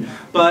competition,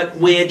 but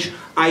which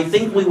I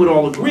think we would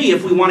all agree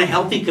if we want a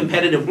healthy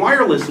competitive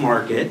wireless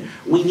market,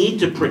 we need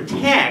to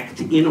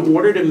protect in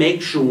order to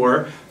make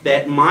sure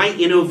that my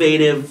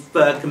innovative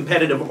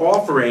competitive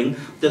offering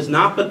does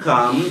not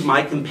become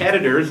my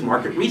competitor's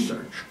market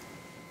research.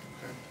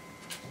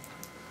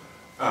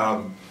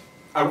 Okay.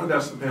 I wanted to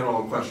ask the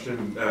panel a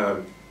question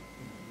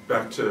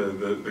back to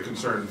the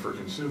concern for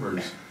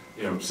consumers.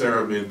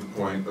 Sarah made the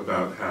point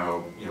about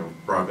how,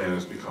 broadband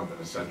has become an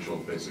essential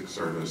basic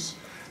service.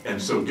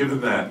 And so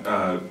given that,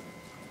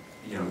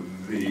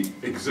 the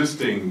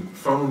existing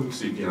phone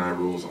CP&I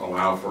rules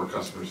allow for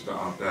customers to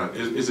opt out,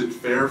 is it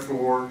fair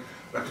for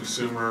a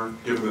consumer,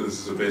 given that this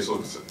is a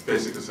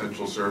basic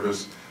essential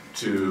service,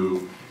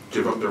 to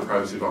give up their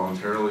privacy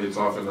voluntarily? It's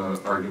often an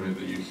argument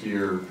that you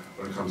hear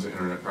when it comes to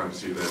internet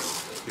privacy that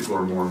people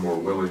are more and more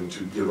willing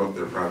to give up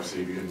their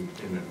privacy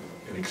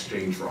in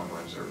exchange for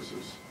online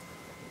services.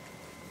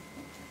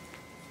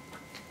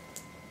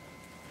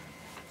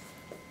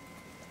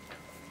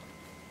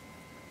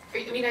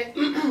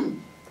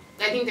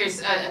 I think there's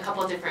a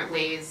couple of different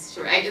ways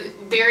to.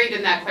 Buried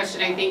in that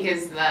question, I think,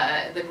 is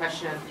the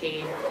question of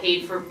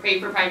paid for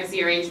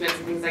privacy arrangements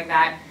and things like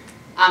that.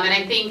 And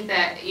I think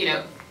that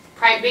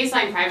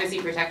baseline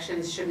privacy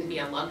protections shouldn't be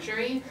a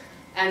luxury,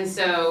 and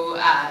so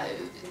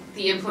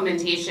the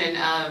implementation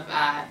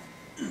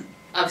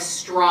of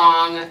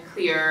strong,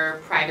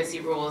 clear privacy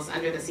rules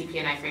under the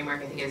CP&I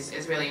framework, I think,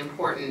 is really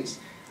important.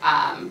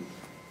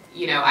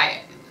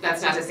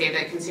 That's not to say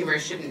that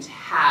consumers shouldn't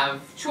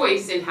have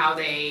choice in how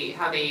their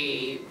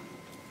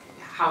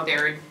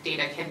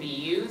data can be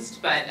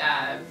used, but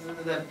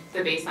the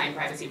baseline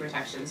privacy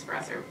protections for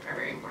us are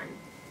very important.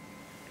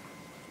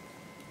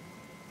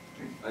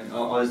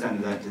 I'll just add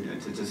to that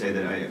to say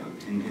that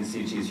in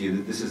CT's view,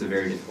 that this is a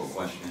very difficult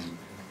question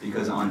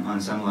because on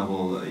some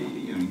level,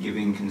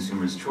 giving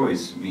consumers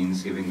choice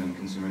means giving them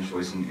consumer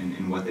choice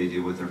in what they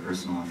do with their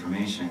personal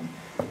information.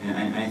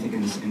 And I think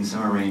in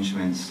some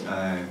arrangements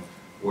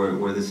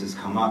where this has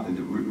come up,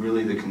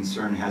 really the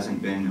concern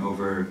hasn't been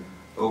over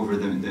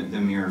the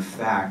mere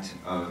fact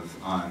of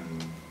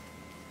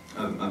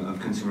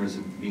consumers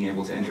being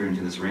able to enter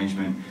into this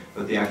arrangement,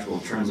 but the actual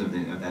terms of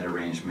that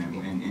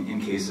arrangement. In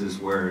cases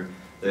where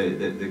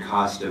the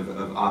cost of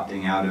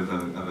opting out of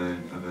a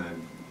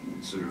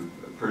sort of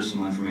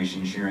personal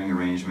information sharing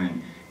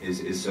arrangement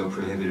is so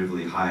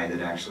prohibitively high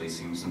that actually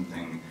seems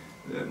something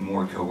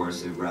more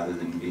coercive rather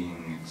than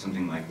being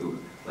something like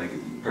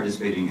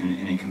participating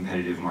in a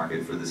competitive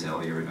market for the sale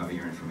of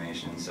your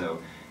information.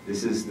 So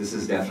this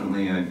is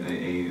definitely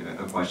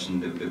a question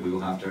that we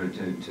will have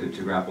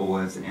to grapple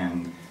with,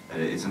 and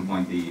at some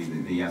point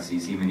the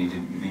FCC may need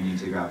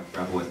to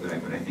grapple with. But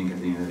I think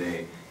at the end of the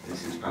day,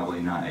 this is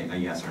probably not a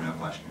yes or no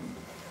question.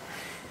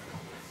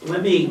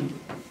 Let me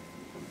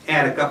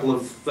add a couple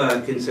of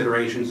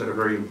considerations that are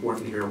very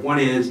important here. One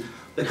is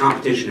the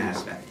competition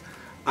aspect.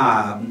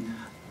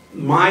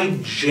 My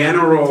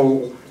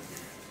general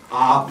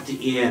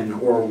opt-in,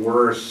 or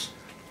worse,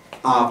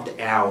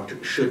 opt-out,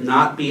 should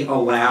not be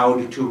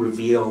allowed to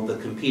reveal the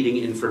competing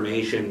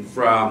information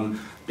from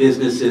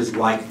businesses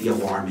like the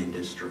alarm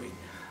industry.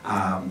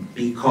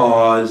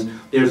 Because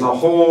there's a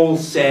whole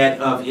set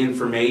of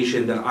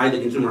information that I,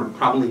 the consumer, are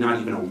probably not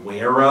even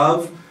aware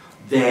of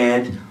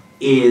that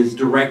is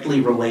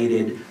directly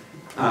related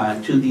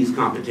to these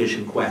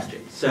competition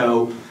questions.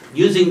 So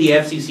using the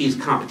FCC's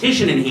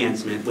competition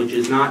enhancement, which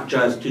is not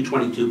just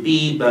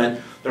 222B, but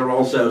there are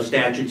also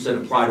statutes that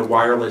apply to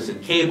wireless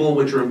and cable,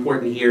 which are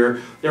important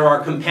here. There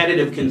are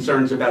competitive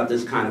concerns about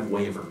this kind of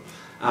waiver.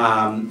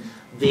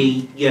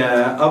 The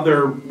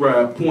other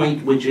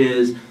point, which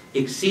is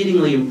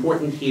exceedingly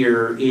important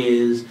here,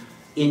 is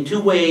in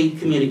two-way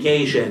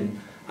communication,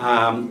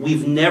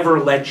 we've never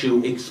let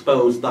you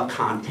expose the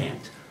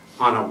content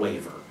on a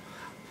waiver.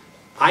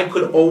 I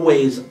could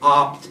always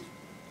opt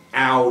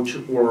out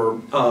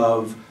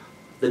of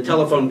the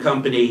telephone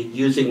company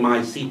using my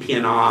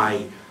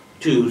CP&I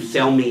to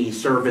sell me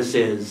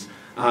services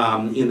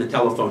in the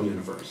telephone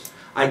universe.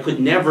 I could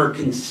never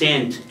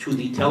consent to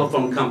the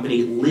telephone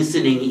company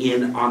listening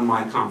in on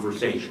my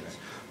conversations,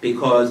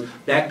 because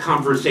that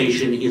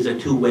conversation is a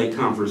two-way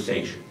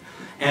conversation.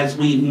 As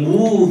we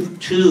move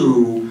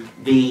to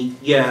the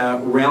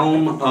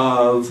realm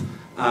of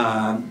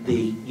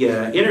the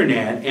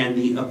internet and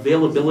the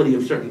availability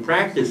of certain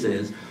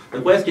practices,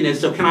 the question is,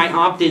 so can I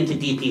opt into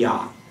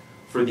DPI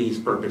for these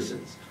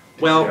purposes?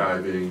 Well,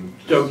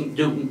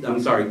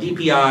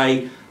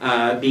 DPI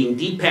being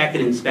deep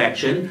packet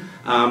inspection.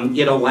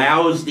 It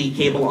allows the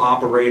cable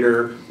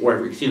operator,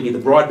 or excuse me, the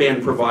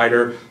broadband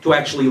provider, to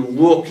actually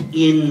look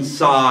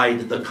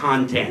inside the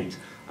content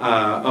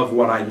of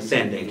what I'm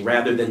sending,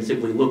 rather than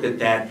simply look at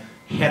that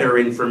header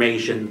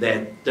information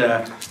that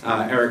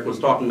Eric was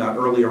talking about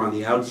earlier on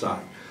the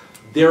outside.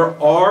 There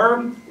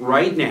are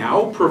right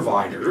now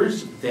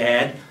providers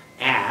that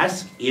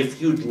ask if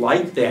you'd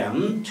like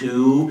them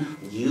to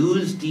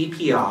use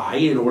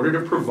DPI in order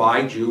to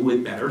provide you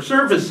with better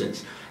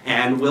services.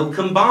 And we'll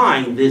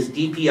combine this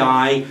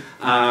DPI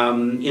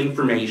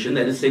information,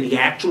 that is, say, the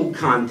actual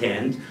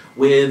content,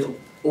 with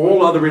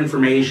all other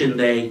information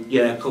they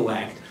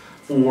collect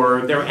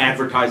for their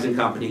advertising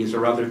companies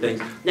or other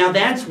things. Now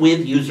that's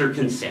with user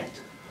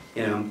consent.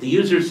 You know, the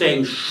user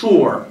saying,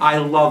 sure, I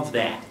love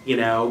that. You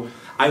know,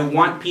 I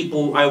want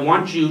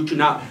you to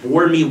not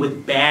bore me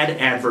with bad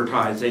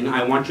advertising.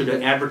 I want you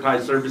to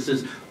advertise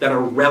services that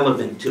are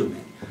relevant to me.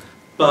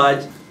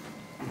 But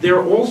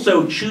they're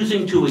also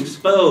choosing to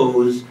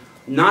expose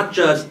not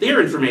just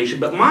their information,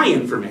 but my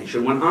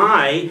information. When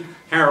I,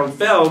 Harold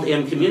Feld,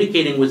 am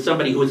communicating with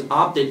somebody who has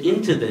opted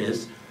into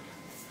this,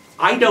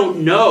 I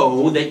don't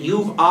know that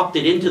you've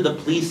opted into the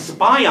please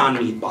spy on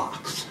me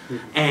box.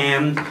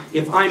 And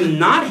if I'm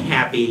not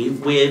happy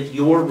with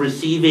your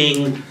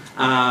receiving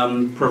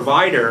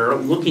provider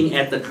looking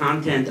at the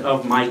content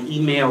of my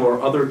email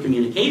or other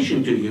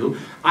communication to you,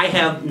 I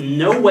have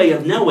no way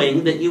of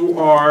knowing that you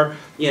are,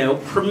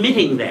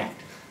 permitting that.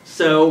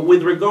 So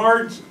with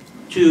regards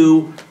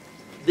to,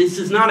 this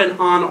is not an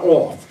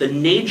on-off. The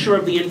nature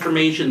of the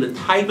information, the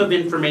type of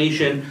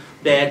information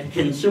that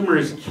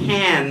consumers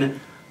can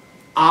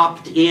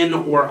opt in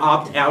or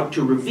opt out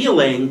to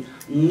revealing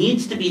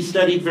needs to be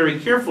studied very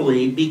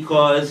carefully,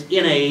 because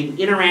in an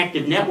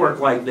interactive network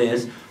like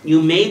this,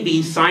 you may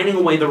be signing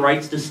away the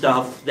rights to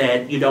stuff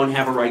that you don't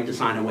have a right to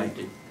sign away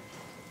to.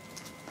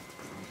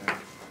 Okay.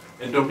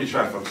 And don't be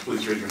shy, folks.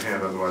 Please raise your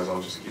hand, otherwise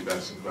I'll just keep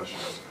asking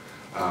questions.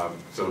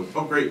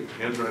 Oh great,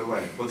 hands right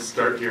away. Let's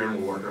start here and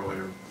we'll work our way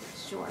around.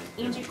 Sure.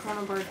 Angie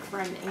Cronenberg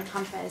from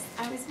Encompass.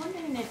 I was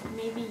wondering if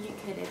maybe you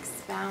could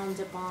expound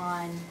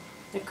upon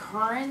the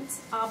current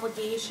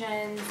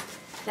obligations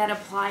that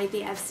apply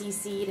the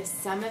FCC to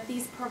some of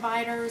these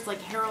providers.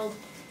 Like Harold,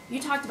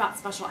 you talked about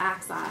special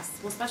access.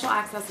 Well, special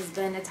access has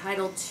been a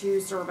Title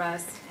II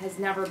service, has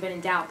never been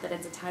in doubt that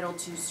it's a Title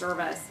II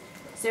service.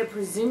 So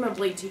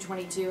presumably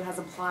 222 has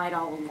applied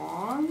all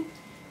along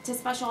to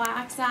special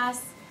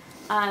access.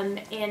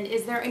 And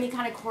is there any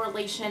kind of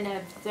correlation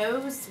of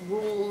those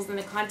rules in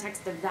the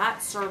context of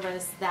that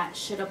service that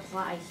should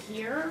apply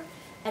here?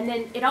 And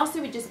then it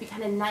also would just be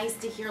kind of nice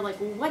to hear, like,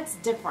 well, what's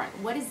different?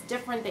 What is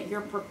different that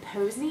you're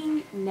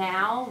proposing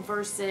now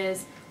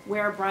versus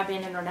where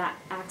broadband internet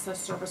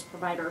access service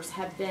providers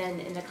have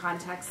been in the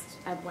context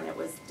of when it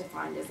was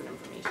defined as an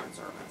information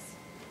service?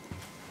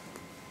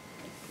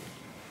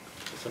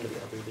 Somebody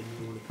other than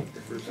you want to pick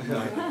the first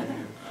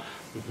one?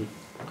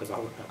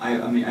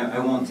 I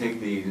won't take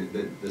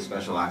the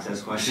special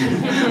access question.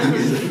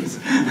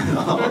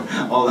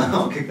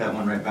 I'll kick that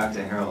one right back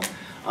to Harold.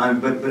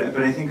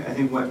 But I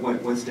think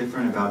what's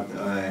different about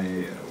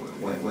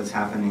what's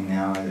happening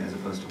now as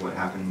opposed to what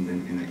happened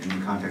in the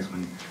context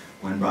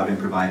when broadband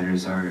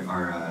providers were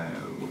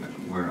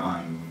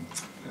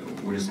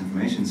just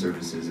information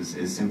services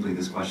is simply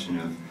this question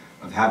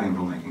of having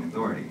rulemaking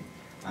authority.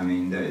 I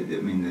mean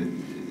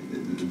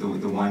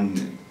the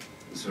one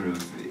sort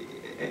of,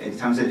 at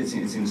times it has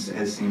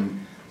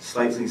seemed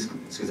slightly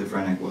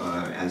schizophrenic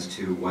as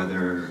to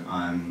whether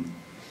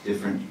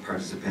different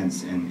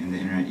participants in the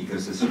internet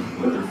ecosystem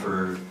would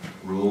prefer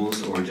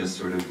rules or just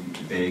sort of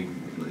vague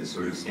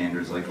sort of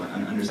standards, like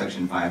under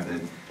Section 5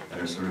 that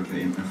are sort of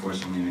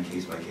enforced only on a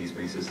case-by-case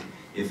basis,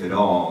 if at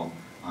all.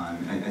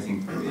 I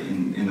think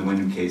in the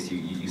Wyndham case,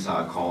 you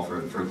saw a call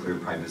for clear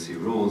privacy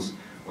rules,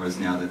 whereas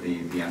now that the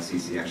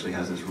FCC actually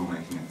has this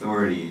rulemaking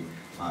authority,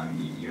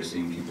 you're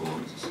seeing people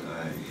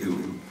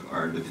who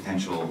are the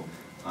potential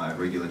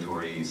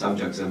regulatory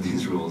subjects of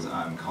these rules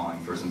calling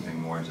for something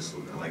more just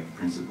like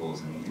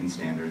principles and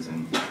standards,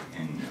 and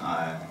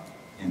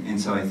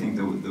so I think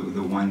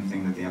the one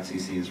thing that the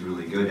FCC is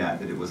really good at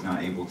that it was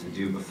not able to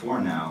do before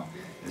now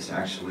is to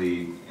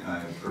actually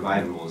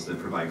provide rules that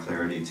provide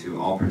clarity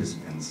to all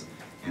participants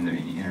in the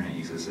internet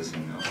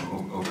ecosystem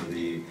over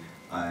the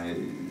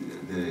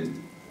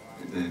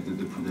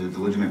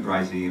legitimate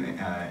privacy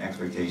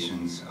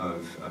expectations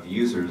of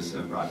users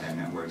of broadband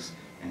networks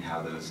and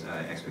how those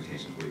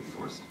expectations will be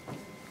enforced.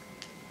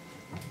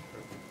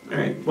 All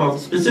right, well,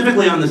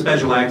 specifically on the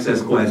special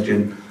access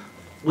question,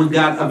 we've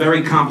got a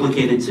very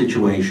complicated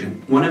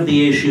situation. One of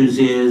the issues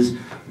is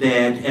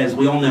that, as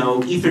we all know,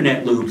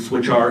 Ethernet loops,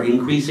 which are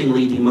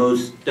increasingly the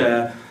most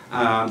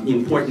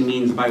important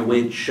means by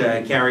which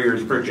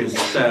carriers purchase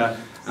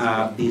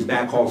these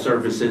backhaul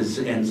services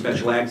and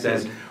special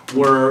access,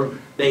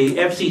 the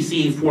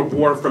FCC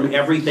forbore from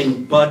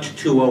everything but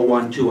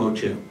 201,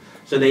 202.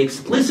 So they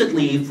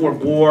explicitly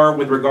forbore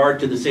with regard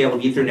to the sale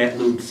of Ethernet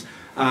loops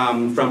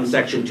from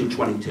Section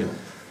 222.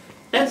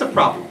 That's a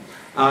problem.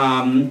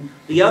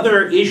 The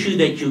other issue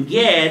that you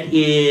get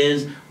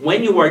is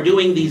when you are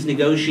doing these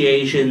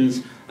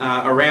negotiations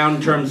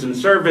around terms and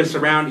service,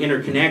 around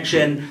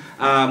interconnection,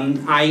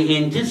 I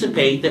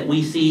anticipate that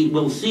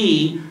we'll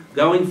see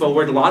going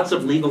forward lots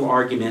of legal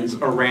arguments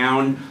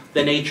around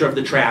the nature of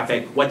the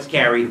traffic, what's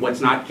carried, what's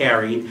not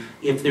carried.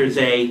 If there's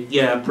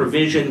a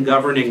provision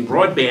governing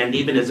broadband,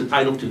 even as a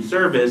Title II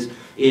service,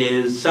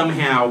 is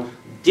somehow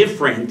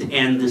different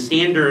and the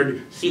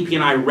standard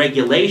CP&I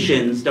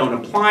regulations don't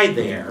apply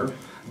there,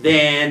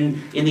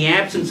 then in the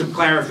absence of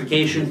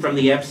clarification from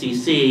the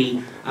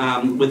FCC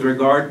with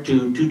regard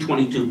to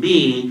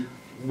 222B,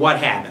 what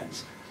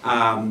happens?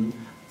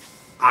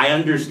 I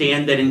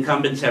understand that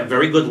incumbents have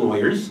very good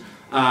lawyers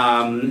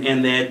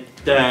and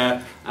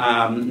that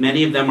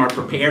many of them are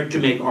prepared to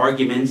make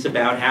arguments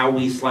about how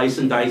we slice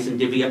and dice and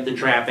divvy up the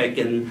traffic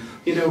and,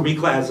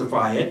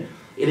 reclassify it.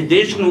 It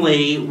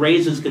additionally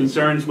raises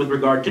concerns with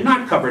regard to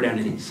not covered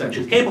entities, such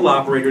as cable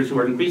operators who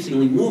are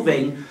increasingly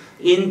moving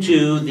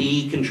into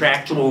the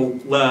contractual,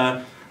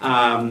 the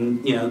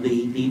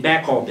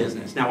backhaul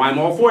business. Now, I'm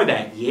all for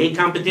that. Yay,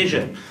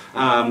 competition.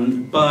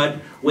 But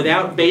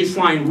without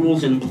baseline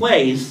rules in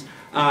place,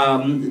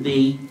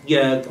 the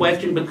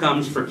question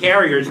becomes for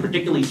carriers,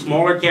 particularly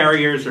smaller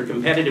carriers or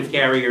competitive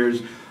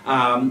carriers.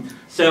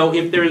 So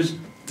if there's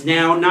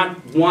now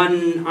not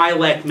one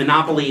ILEC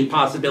monopoly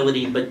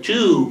possibility, but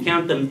two,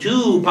 count them,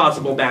 two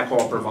possible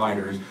backhaul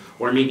providers,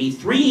 or maybe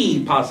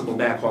three possible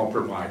backhaul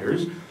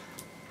providers,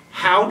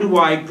 how do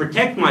I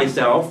protect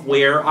myself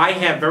where I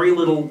have very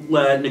little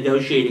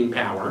negotiating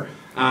power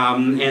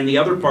and the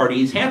other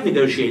parties have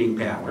negotiating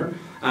power,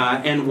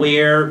 and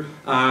where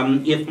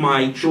if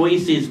my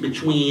choice is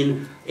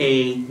between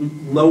a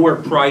lower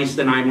price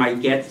than I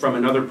might get from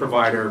another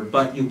provider,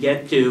 but you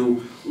get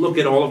to look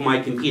at all of my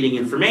competing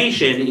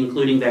information,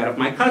 including that of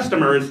my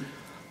customers,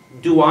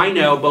 do I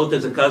know, both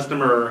as a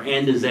customer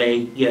and as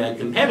a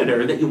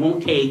competitor, that you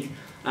won't take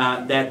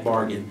that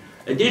bargain?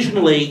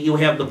 Additionally, you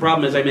have the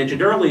problem, as I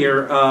mentioned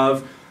earlier,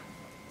 of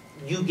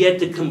you get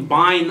to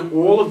combine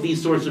all of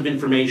these sorts of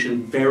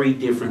information very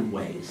different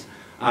ways.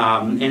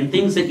 And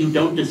things that you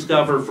don't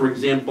discover, for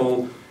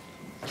example,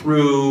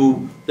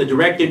 through the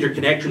direct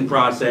interconnection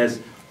process,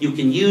 you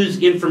can use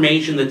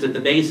information that's at the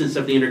basis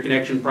of the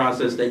interconnection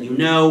process that you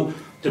know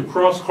to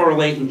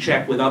cross-correlate and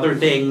check with other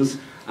things.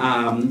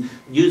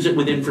 Use it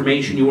with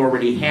information you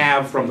already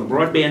have from the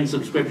broadband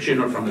subscription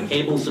or from the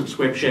cable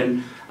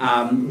subscription.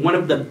 One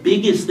of the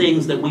biggest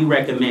things that we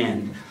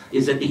recommend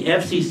is that the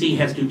FCC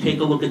has to take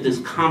a look at this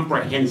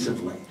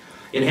comprehensively.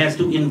 It has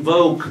to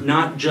invoke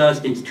not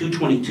just its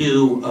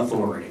 222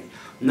 authority,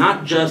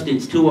 not just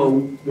its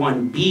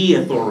 201B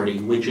authority,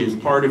 which is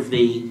part of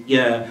the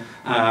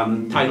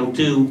Title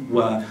II,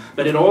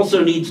 but it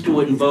also needs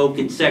to invoke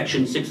its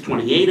Section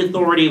 628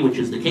 authority, which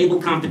is the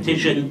cable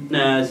competition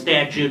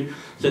statute,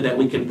 so that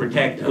we can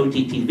protect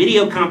OTT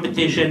video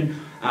competition,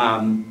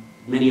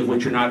 many of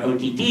which are not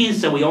OTTs.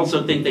 So we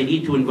also think they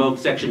need to invoke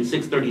Section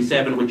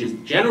 637, which is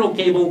the general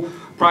cable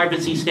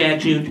privacy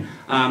statute.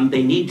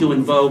 They need to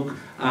invoke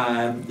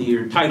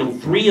their Title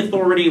III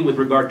authority with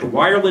regard to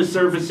wireless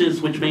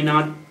services, which may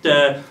not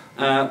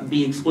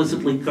be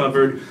explicitly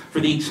covered, for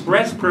the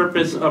express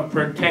purpose of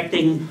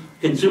protecting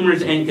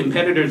consumers and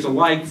competitors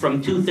alike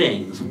from two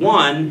things.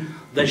 One,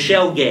 the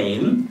shell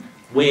game,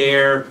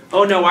 where,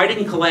 oh no, I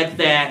didn't collect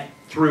that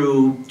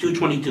through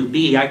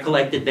 222B, I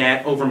collected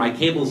that over my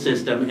cable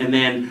system and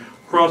then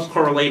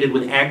cross-correlated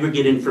with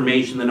aggregate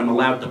information that I'm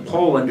allowed to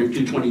pull under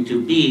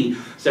 222B.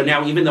 So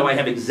now, even though I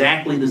have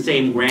exactly the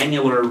same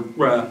granular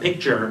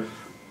picture,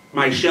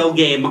 my shell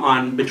game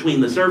on between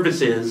the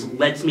services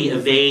lets me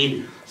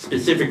evade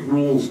specific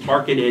rules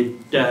targeted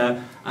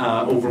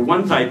over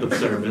one type of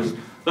service.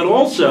 but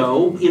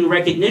also in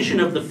recognition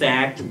of the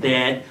fact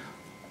that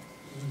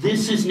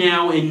this is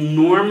now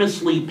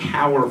enormously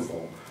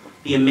powerful.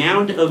 The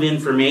amount of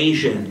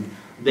information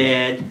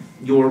that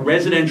your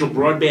residential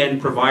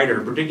broadband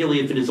provider, particularly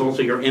if it is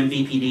also your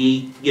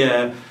MVPD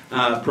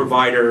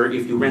provider,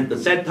 if you rent the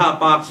set-top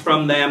box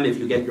from them, if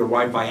you get your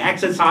Wi-Fi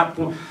access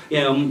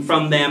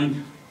from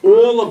them,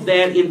 all of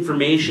that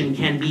information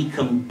can be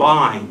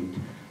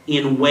combined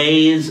in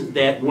ways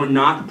that were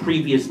not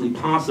previously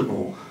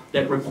possible,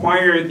 that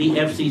require the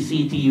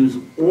FCC to use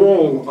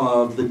all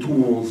of the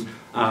tools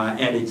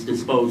at its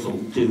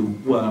disposal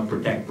to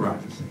protect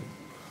privacy.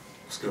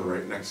 Let's go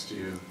right next to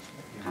you.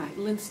 Hi,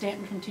 Lynn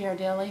Stanton from TR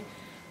Daily.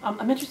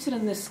 I'm interested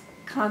in this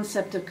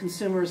concept of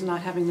consumers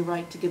not having the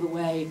right to give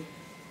away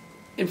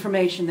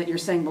information that you're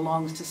saying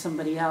belongs to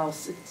somebody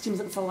else. It seems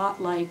that it's a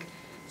lot like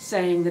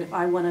saying that if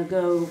I want to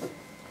go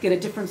get a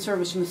different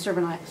service from the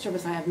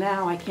service I have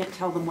now, I can't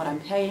tell them what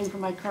I'm paying for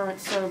my current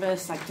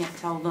service. I can't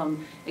tell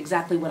them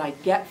exactly what I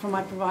get from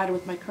my provider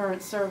with my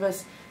current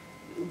service.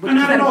 No,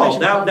 not at all.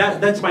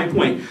 That's my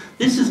point.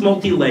 This is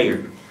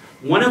multi-layered.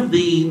 One of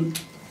the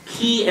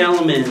key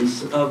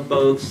elements of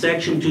both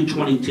Section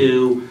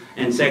 222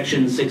 and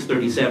Section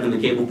 637, the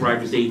cable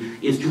privacy,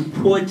 is to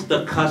put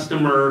the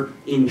customer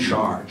in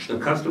charge. The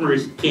customer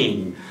is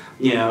king.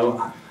 You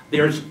know,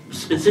 there's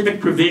specific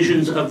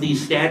provisions of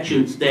these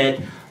statutes that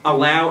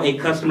allow a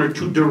customer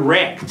to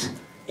direct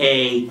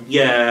the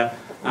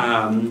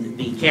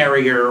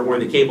carrier or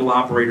the cable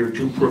operator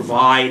to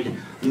provide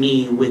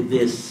me with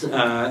this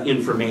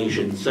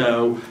information.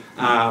 So,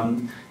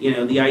 you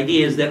know, the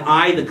idea is that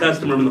I, the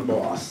customer, am the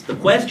boss. The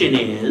question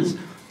is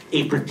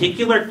a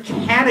particular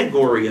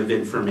category of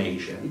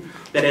information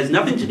that has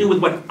nothing to do with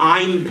what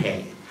I'm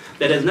paying,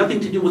 that has nothing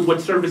to do with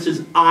what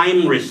services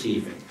I'm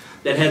receiving,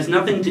 that has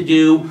nothing to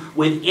do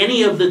with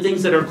any of the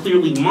things that are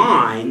clearly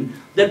mine,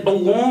 that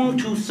belong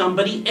to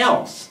somebody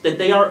else, that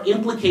they are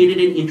implicated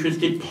in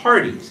interested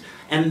parties.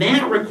 And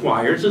that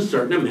requires a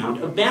certain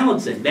amount of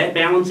balancing. That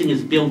balancing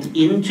is built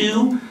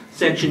into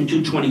Section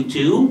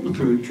 222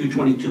 through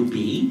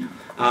 222B,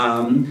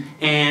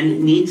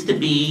 and needs to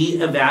be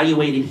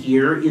evaluated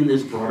here in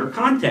this broader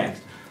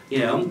context. You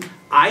know,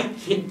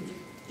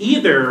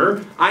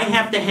 either I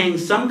have to hang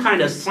some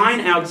kind of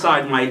sign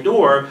outside my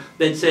door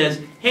that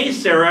says, hey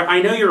Sarah,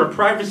 I know you're a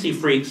privacy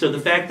freak, so the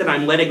fact that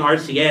I'm letting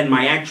RCN,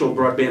 my actual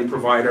broadband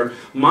provider,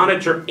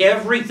 monitor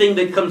everything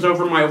that comes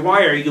over my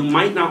wire, you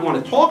might not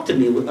want to talk to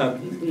me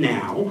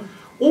now.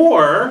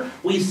 Or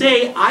we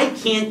say, I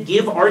can't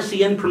give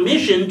RCN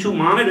permission to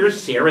monitor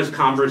Sarah's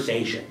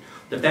conversation.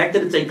 The fact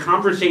that it's a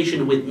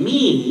conversation with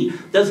me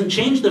doesn't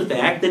change the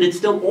fact that it's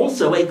still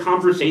also a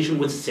conversation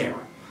with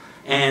Sarah.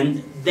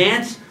 And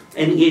that's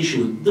an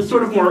issue. The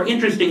sort of more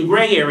interesting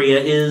gray area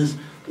is,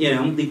 you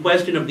know, the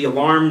question of the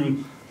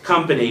alarm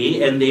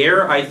company, and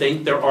there I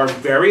think there are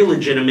very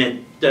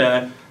legitimate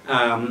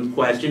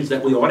questions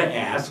that we ought to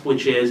ask,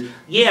 which is,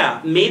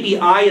 yeah, maybe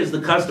I as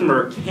the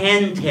customer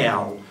can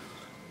tell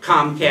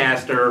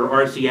Comcast or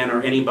RCN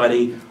or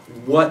anybody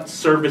what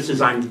services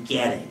I'm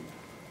getting.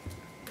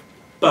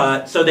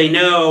 But so they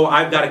know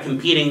I've got a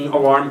competing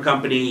alarm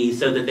company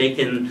so that they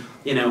can,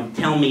 you know,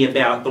 tell me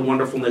about the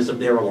wonderfulness of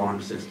their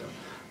alarm system.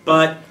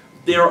 But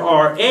there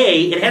are,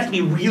 it has to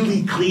be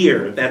really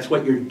clear that's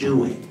what you're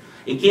doing.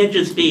 It can't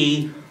just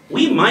be,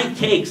 we might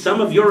take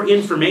some of your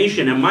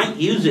information and might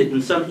use it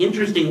in some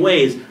interesting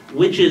ways,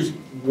 which is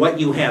what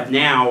you have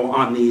now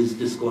on these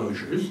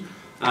disclosures.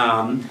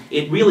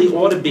 It really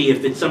ought to be,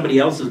 if it's somebody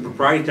else's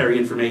proprietary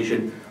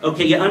information,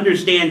 okay, you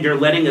understand you're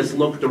letting us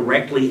look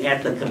directly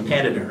at the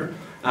competitor.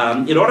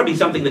 It ought to be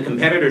something the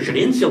competitor should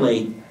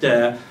insulate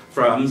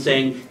from,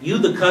 saying, you,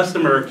 the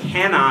customer,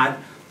 cannot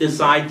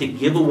decide to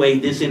give away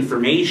this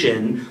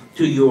information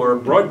to your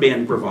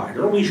broadband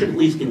provider. We should at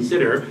least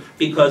consider,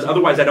 because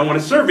otherwise I don't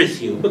want to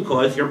service you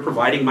because you're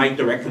providing my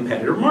direct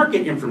competitor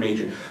market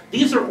information.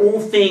 These are all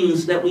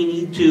things that we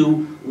need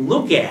to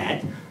look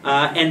at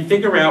and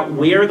figure out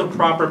where the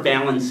proper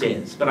balance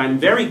is. But I'm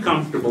very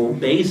comfortable,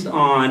 based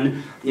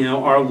on, you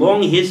know, our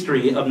long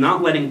history of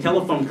not letting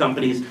telephone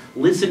companies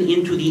listen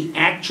into the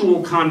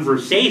actual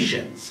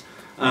conversations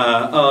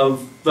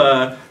of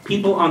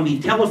people on the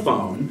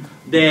telephone,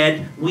 that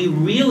we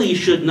really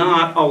should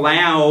not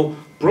allow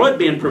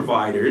broadband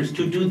providers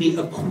to do the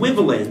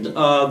equivalent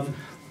of,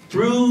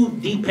 through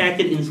deep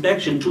packet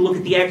inspection, to look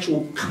at the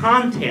actual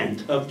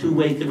content of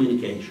two-way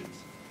communications.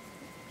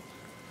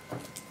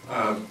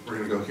 We're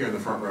going to go here in the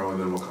front row, and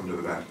then we'll come to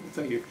the back.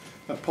 Thank you.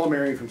 Paul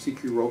Marion from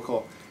CQ Roll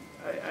Call.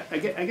 I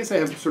guess I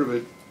have sort of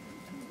a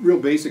real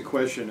basic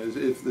question. Is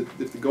if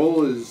the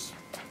goal is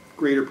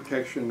greater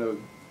protection of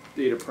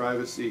data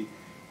privacy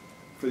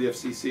for the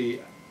FCC,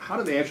 how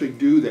do they actually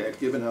do that,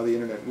 given how the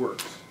internet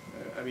works?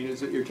 I mean,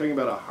 is it, you're talking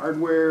about a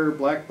hardware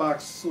black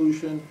box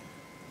solution,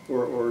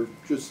 or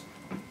just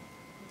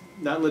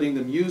not letting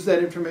them use that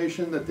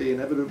information that they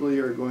inevitably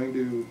are going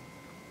to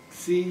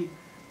see?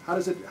 How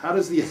does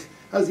the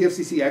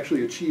FCC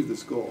actually achieve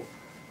this goal?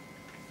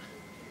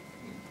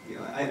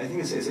 Yeah, I think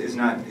it's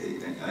not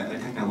a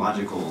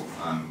technological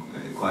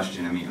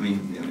question. I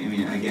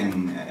mean,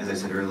 again, as I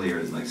said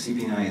earlier, like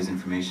CP&I is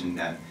information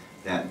that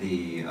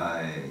the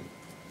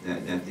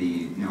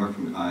network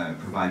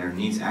provider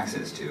needs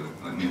access to.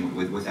 I mean,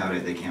 without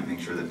it, they can't make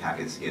sure that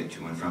packets get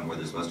to and from where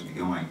they're supposed to be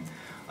going.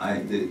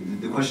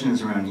 The question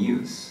is around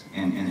use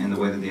and the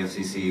way that the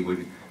FCC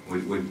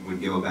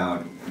would go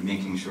about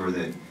making sure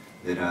that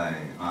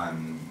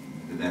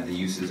the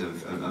uses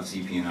of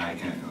CP&I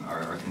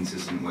are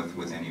consistent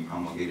with any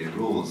promulgated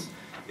rules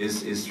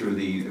is through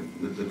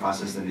the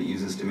process that it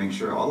uses to make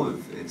sure all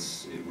of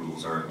its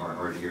rules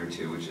are adhered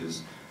to, which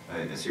is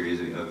a series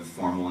of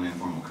formal and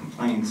informal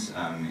complaints,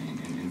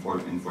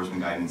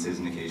 enforcement guidances,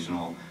 and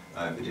occasional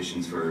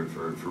petitions for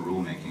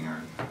rulemaking,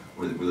 or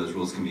where those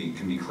rules can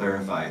be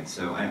clarified.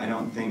 So I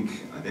don't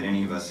think that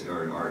any of us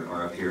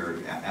are up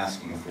here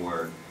asking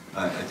for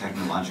a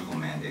technological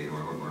mandate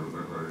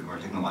or a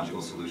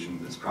technological solution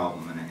to this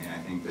problem, and I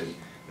think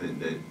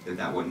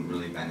that wouldn't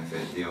really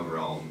benefit the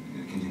overall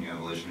continued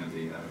evolution of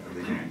the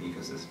internet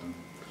ecosystem.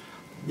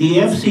 The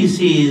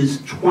FCC's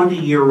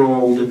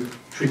 20-year-old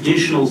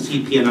traditional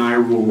CP&I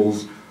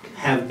rules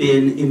have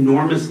been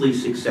enormously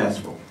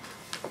successful.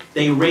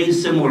 They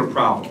raise similar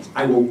problems.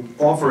 I will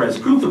offer as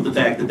proof of the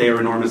fact that they are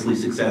enormously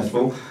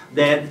successful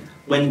that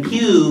when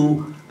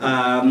Pew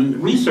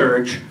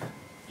Research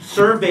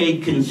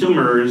surveyed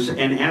consumers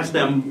and asked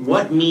them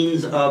what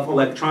means of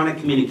electronic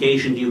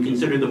communication do you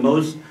consider the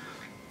most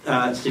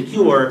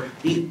secure,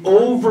 the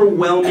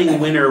overwhelming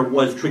winner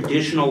was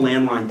traditional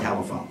landline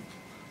telephone,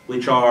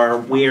 which are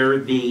where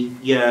the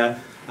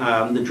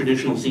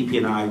traditional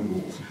CP&I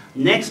rules.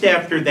 Next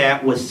after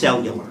that was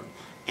cellular.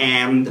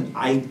 And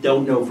I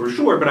don't know for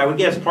sure, but I would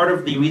guess part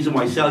of the reason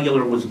why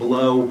cellular was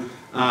below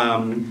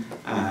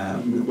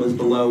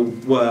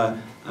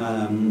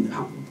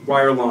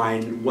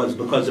wireline was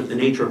because of the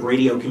nature of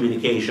radio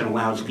communication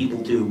allows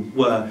people to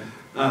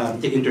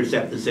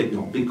intercept the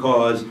signal,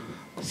 because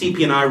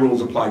CP&I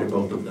rules apply to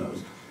both of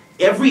those.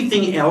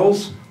 Everything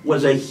else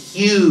was a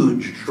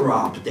huge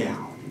drop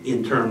down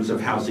in terms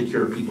of how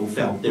secure people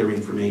felt their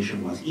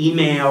information was.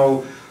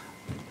 Email,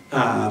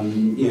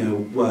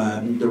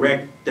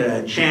 direct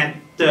chat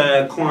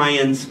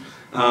clients,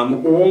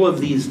 all of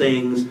these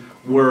things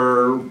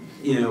were,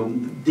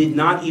 did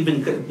not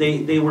even,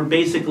 they were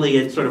basically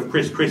at sort of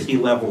Chris Christie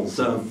levels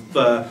of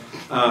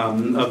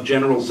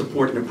general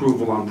support and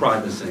approval on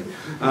privacy.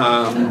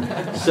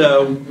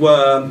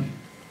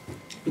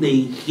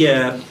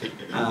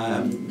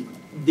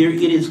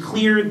 It is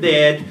clear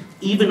that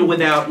even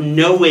without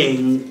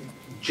knowing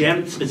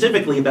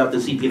specifically about the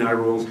CP&I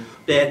rules,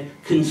 that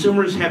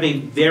consumers have a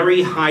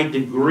very high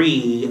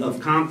degree of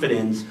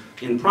confidence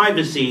in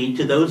privacy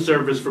to those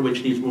servers for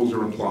which these rules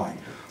are applied.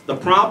 The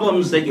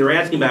problems that you're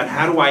asking about,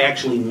 how do I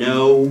actually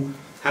know,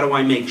 how do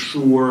I make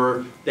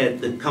sure that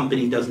the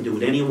company doesn't do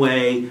it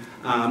anyway,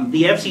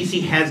 the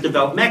FCC has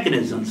developed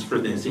mechanisms for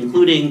this,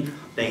 including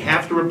they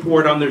have to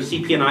report on their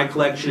CP&I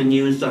collection and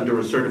use under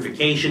a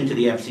certification to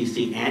the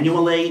FCC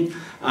annually.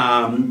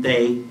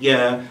 They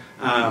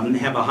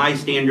have a high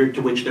standard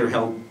to which they're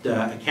held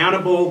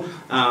accountable.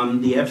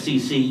 The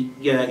FCC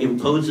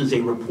imposes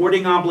a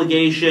reporting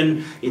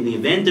obligation in the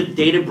event of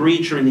data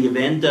breach or in the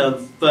event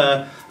of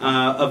a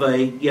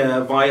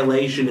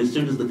violation. As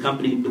soon as the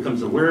company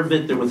becomes aware of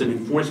it, there was an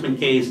enforcement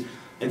case,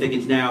 I think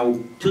it's now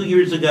 2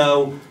 years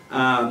ago,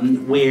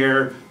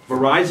 where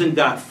Verizon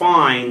got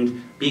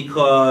fined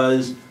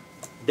because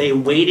they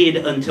waited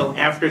until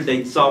after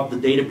they'd solved the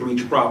data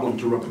breach problem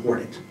to report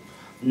it.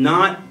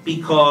 Not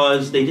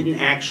because they didn't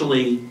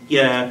actually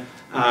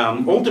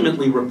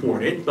ultimately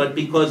report it, but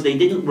because they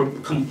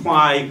didn't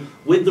comply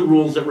with the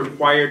rules that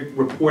required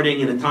reporting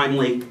in a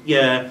timely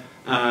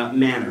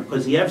manner.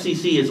 Because the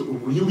FCC is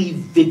really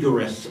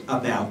vigorous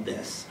about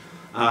this.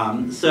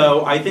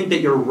 So I think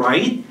that you're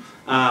right.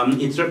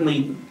 It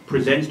certainly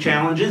presents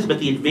challenges, but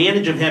the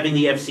advantage of having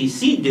the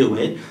FCC do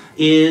it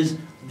is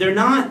they're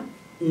not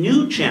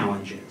new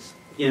challenges.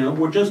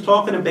 We're just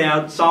talking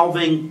about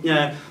solving,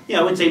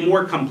 it's a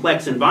more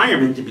complex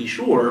environment to be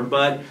sure,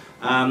 but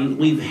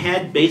we've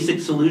had basic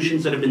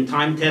solutions that have been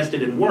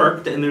time-tested and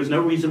worked, and there's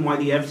no reason why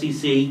the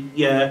FCC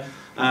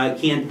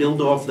can't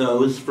build off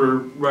those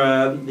for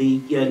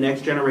the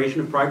next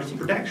generation of privacy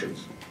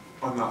protections.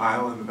 On the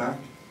aisle in the back.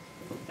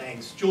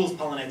 Thanks. Jules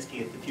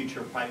Polonetsky at the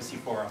Future Privacy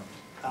Forum.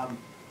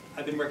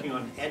 I've been working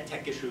on ed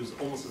tech issues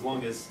almost as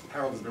long as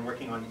Harold has been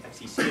working on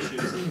FCC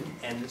issues,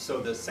 and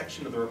so the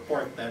section of the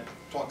report that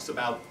talks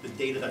about the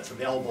data that's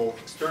available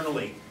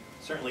externally,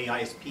 certainly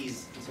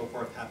ISPs and so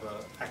forth have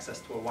access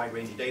to a wide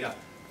range of data,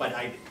 but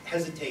I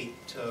hesitate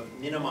to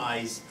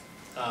minimize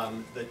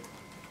the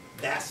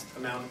vast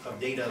amount of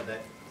data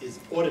that is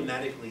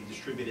automatically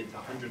distributed to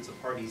hundreds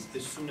of parties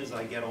as soon as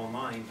I get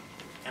online.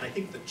 And I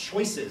think the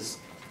choices,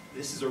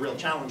 this is a real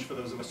challenge for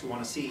those of us who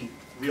want to see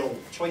real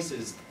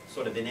choices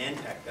sort of in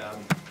ANTech.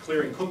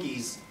 Clearing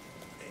cookies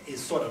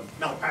is sort of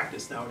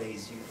malpractice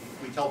nowadays.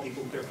 We tell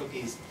people clear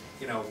cookies,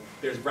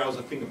 there's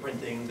browser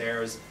fingerprinting,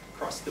 there's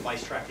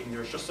cross-device tracking,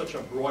 there's just such a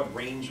broad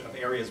range of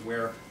areas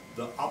where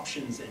the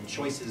options and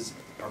choices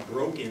are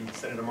broken.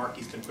 Senator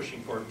Markey's been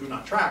pushing for do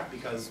not track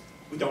because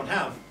we don't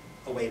have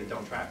a way to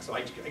don't track. So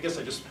I guess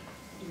I just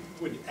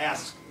would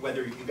ask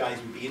whether you guys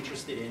would be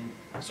interested in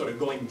sort of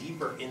going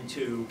deeper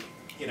into,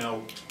 you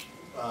know,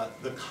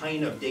 the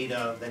kind of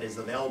data that is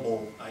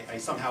available. I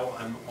somehow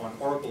am on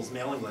Oracle's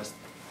mailing list,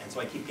 and so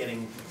I keep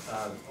getting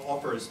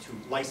offers to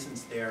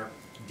license their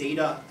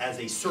data as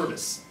a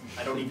service.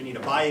 I don't even need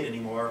to buy it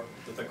anymore.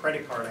 With a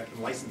credit card, I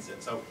can license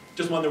it. So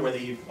just wonder whether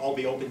you'd all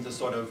be open to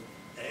sort of,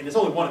 and it's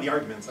only one of the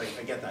arguments, I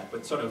get that,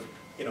 but sort of,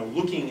 you know,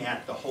 looking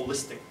at the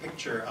holistic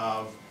picture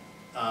of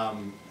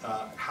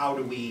how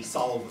do we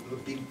solve the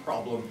big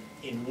problem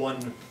in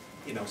one,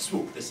 you know,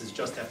 swoop. This is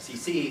just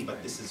FCC,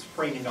 but this is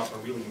framing up a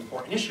really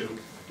important issue.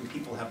 Do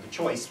people have the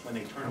choice when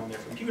they turn on their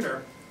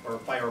computer or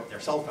fire up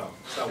their cell phone?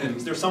 So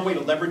is there some way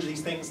to leverage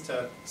these things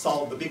to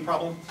solve the big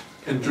problem?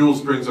 And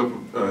Jules brings up,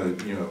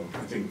 you know,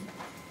 I think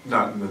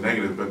not in the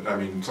negative, but I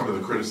mean, some of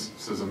the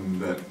criticism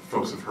that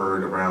folks have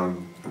heard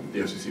around the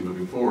FCC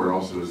moving forward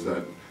also is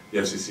that the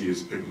FCC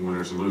is picking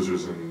winners and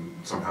losers, and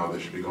somehow they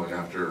should be going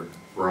after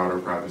broader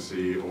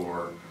privacy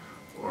or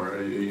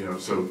you know.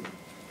 So,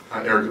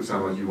 Eric, it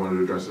sounded like you wanted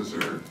to address this,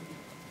 or?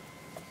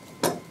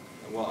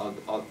 Well,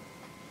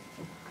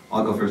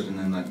 I'll go first and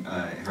then let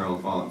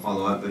Harold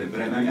follow up. But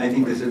I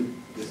think this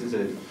is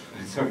a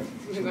sorry.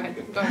 Go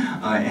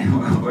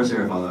ahead. Or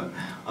Sarah follow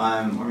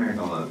up, or Mary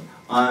follow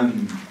up.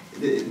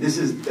 This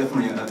is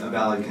definitely a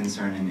valid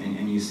concern,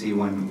 and you see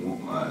when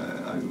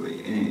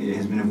it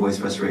has been a voiced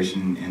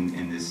frustration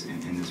in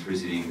this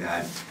proceeding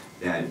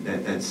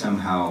that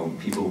somehow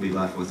people will be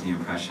left with the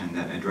impression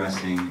that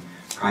addressing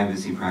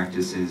privacy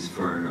practices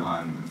for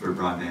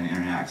broadband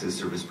internet access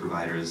service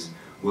providers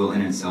will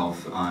in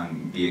itself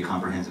be a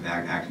comprehensive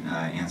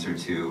answer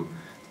to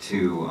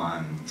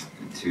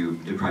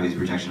privacy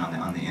protection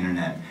on the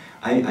internet.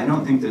 I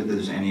don't think that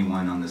there's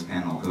anyone on this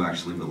panel who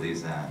actually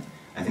believes that.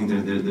 I think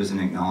there's an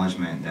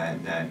acknowledgement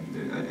that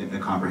a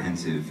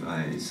comprehensive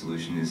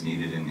solution is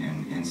needed,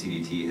 and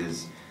CDT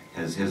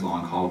has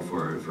long called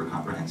for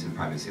comprehensive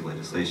privacy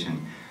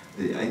legislation.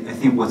 I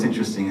think what's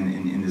interesting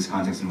in this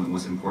context and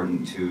what's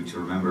important to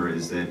remember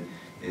is that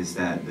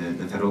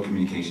the Federal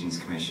Communications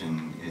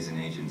Commission is an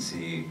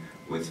agency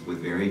with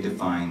very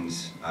defined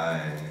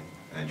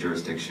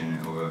jurisdiction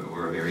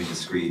over a very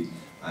discrete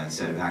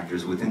set of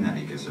actors within that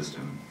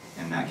ecosystem.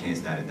 In that case,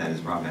 that is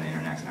broadband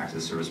internet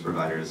access service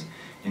providers,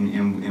 and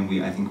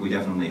I think we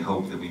definitely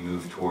hope that we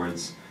move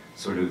towards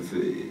sort of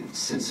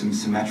some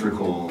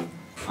symmetrical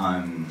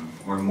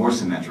or more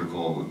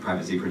symmetrical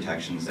privacy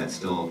protections that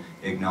still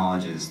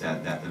acknowledges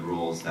that the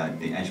roles that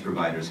the edge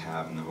providers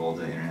have and the role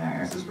that internet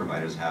access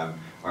providers have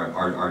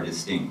are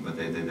distinct, but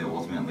that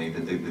ultimately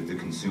the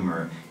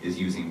consumer is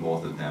using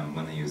both of them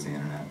when they use the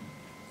internet.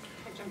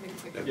 Can I jump in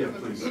quickly? Yeah,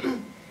 please.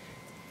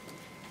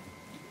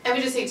 I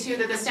would just say too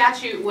that the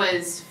statute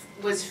was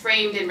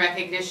framed in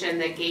recognition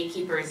that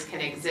gatekeepers can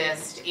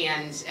exist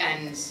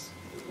and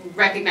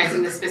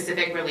recognizing the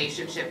specific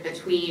relationship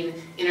between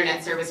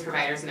internet service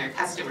providers and their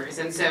customers.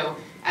 And so,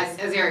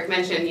 as Eric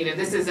mentioned, you know,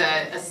 this is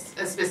a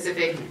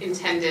specific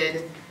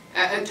intended,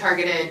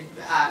 targeted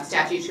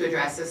statute to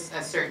address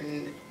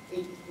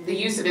the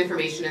use of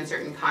information in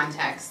certain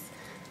contexts.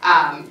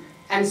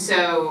 And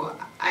so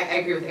I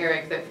agree with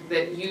Eric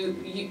that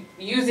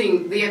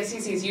using the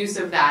FCC's use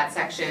of that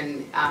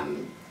section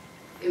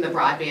in the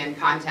broadband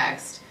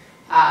context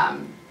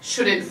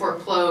shouldn't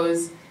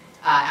foreclose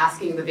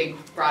asking the big,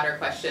 broader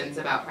questions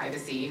about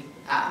privacy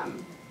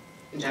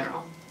in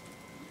general.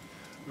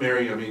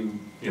 Mary, I mean,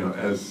 you know,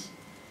 as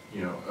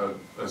you know,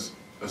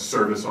 a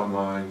service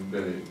online,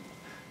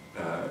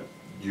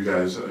 you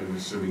guys, I'm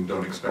assuming,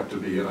 don't expect to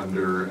be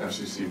under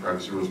FCC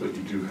privacy rules, but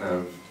you do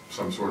have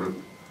some sort of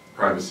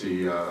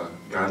privacy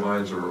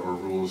guidelines or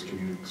rules. Can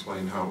you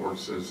explain how it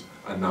works as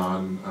a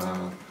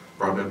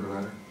non-broadband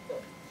provider?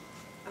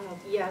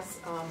 Yes.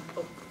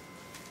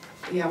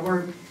 Yeah,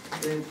 we're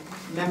the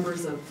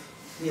members of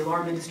the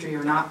alarm industry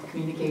are not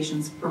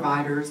communications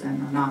providers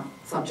and are not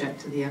subject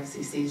to the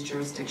FCC's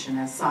jurisdiction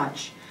as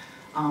such.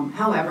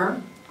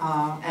 However,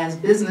 as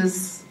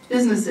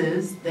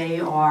businesses,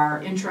 they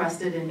are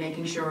interested in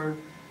making sure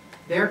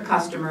their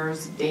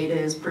customers' data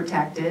is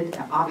protected.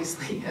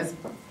 Obviously,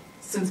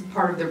 since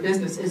part of their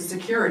business is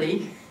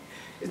security,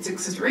 it's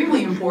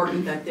extremely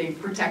important that they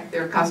protect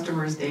their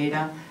customers'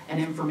 data and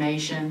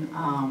information.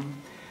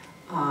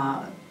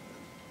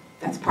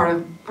 That's part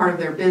of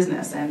their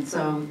business, and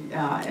so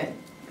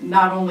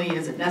not only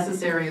is it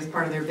necessary as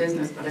part of their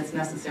business, but it's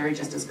necessary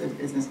just as good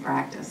business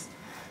practice.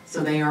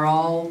 So they are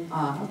all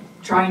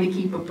trying to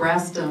keep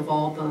abreast of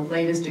all the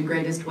latest and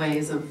greatest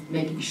ways of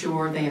making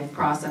sure they have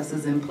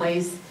processes in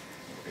place.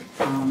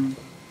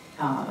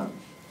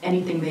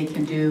 Anything they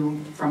can do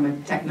from a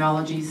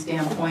technology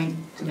standpoint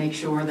to make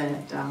sure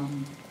that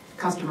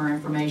customer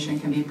information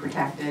can be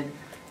protected.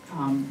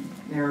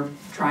 They're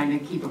trying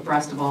to keep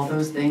abreast of all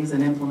those things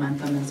and implement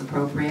them as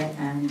appropriate.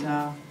 And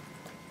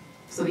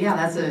so yeah,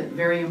 that's a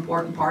very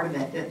important part of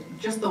it.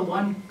 Just the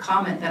one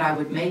comment that I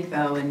would make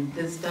though, and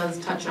this does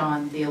touch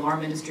on the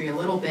alarm industry a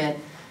little bit,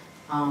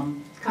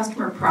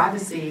 Customer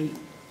privacy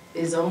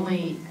is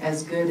only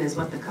as good as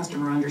what the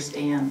customer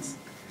understands.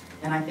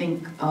 And I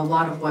think a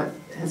lot of what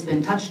has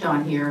been touched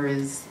on here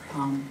is,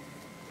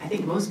 I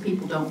think most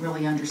people don't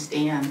really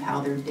understand how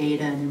their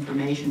data and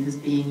information is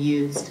being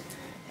used.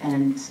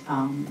 And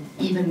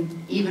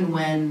even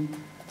when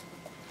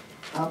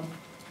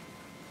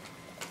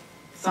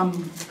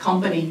some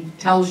company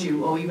tells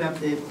you, oh, you have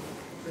to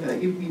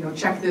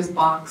check this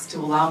box to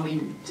allow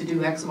me to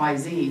do X, Y,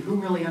 Z, who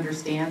really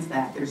understands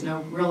that? There's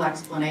no real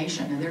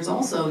explanation. And there's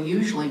also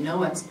usually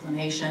no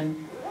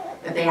explanation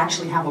that they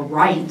actually have a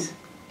right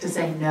to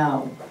say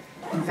no.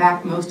 In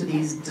fact, most of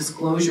these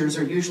disclosures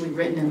are usually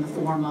written in the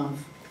form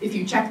of, if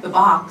you check the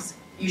box,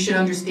 you should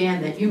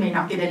understand that you may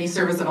not get any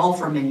service at all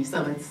from me.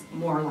 So it's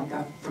more like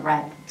a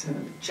threat to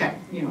check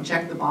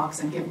the box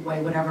and give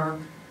away whatever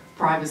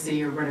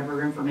privacy or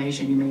whatever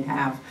information you may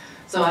have.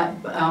 So,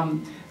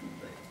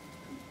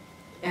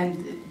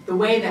 and the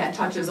way that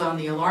touches on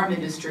the alarm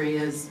industry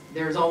is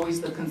there's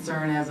always the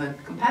concern as a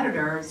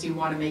competitor is you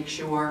want to make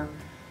sure,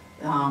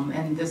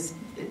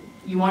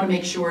 you want to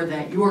make sure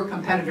that your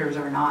competitors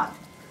are not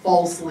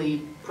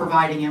falsely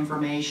providing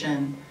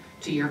information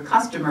to your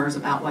customers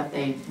about what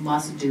they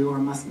must do or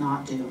must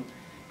not do.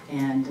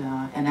 And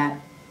that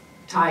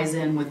ties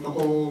in with the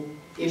whole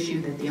issue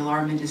that the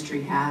alarm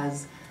industry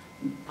has.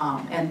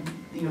 And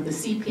the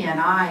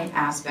CPNI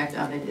aspect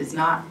of it is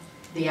not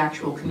the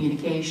actual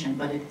communication,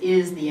 but it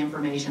is the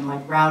information like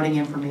routing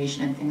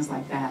information and things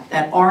like that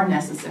that are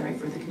necessary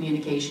for the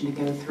communication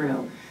to go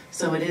through.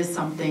 So it is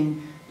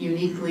something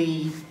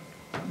uniquely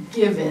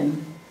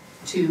given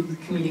to the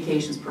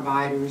communications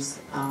providers,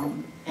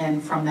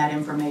 and from that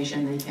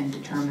information they can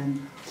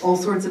determine all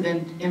sorts of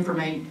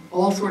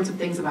all sorts of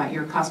things about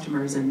your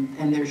customers,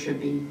 and there should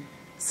be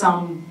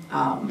some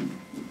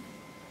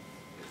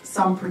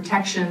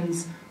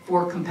protections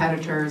for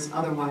competitors,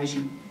 otherwise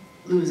you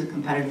lose a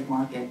competitive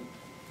market.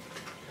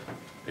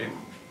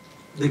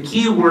 The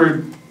key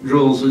word,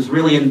 Jules, is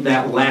really in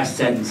that last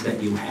sentence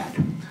that you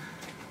had.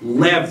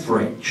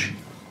 Leverage.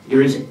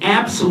 There is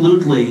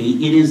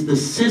absolutely, it is the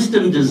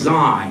system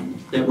design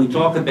that we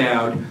talk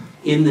about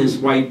in this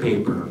white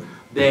paper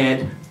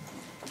that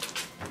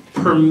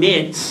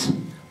permits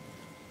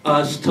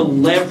us to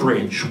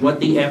leverage what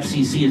the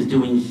FCC is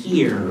doing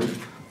here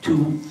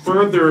to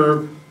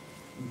further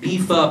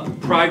beef up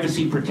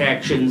privacy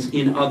protections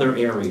in other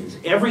areas.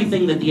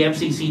 Everything that the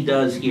FCC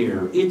does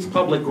here, its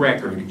public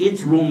record,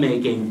 its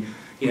rulemaking,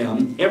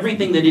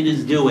 everything that it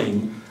is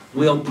doing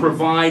will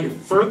provide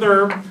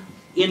further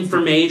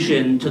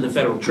information to the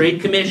Federal Trade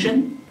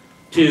Commission,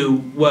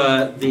 to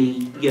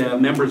the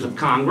members of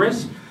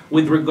Congress,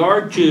 with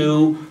regard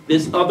to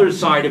this other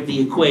side of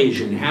the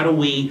equation. How do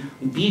we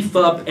beef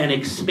up and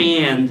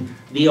expand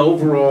the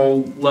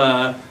overall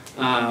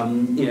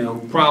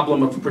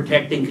problem of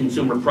protecting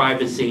consumer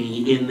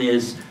privacy in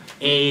this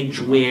age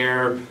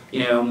where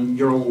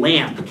your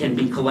lamp can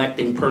be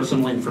collecting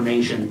personal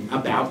information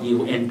about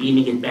you and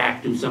beaming it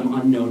back to some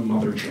unknown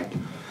mothership.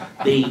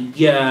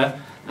 The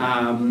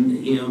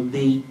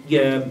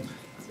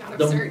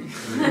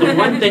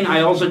one thing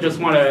I also just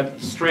want to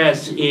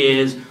stress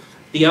is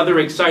the other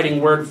exciting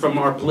word from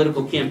our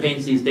political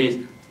campaigns these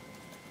days,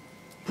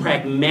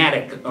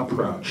 pragmatic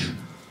approach,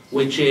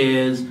 which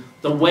is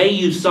the way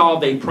you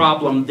solve a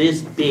problem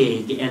this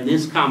big and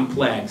this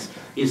complex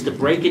is to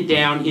break it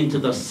down into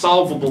the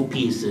solvable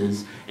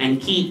pieces and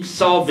keep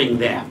solving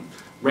them,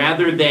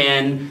 rather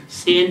than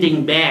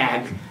standing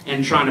back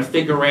and trying to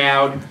figure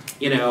out,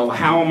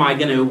 how am I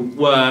going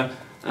to,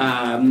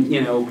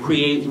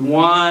 create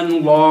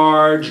one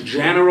large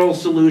general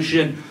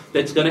solution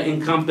that's going to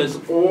encompass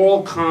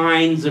all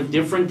kinds of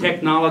different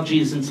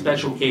technologies and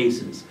special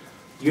cases.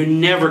 You're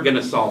never going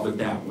to solve it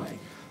that way.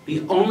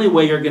 The only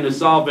way you're going to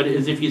solve it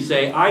is if you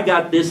say, I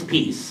got this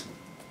piece.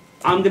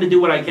 I'm going to do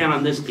what I can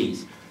on this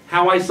piece.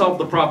 How I solve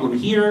the problem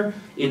here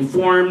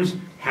informs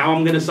how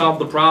I'm going to solve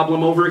the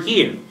problem over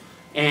here.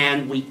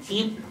 And we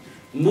keep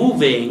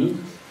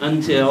moving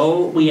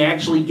until we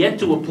actually get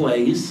to a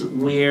place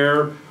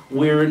where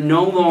we're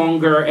no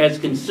longer, as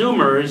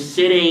consumers,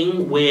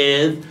 sitting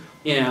with,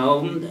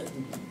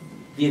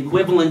 the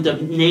equivalent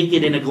of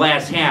naked in a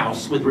glass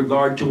house with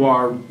regard to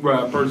our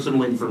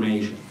personal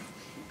information.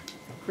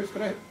 Chris,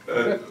 could I?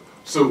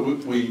 So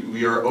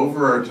we are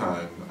over our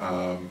time.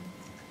 How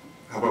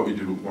about we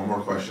do one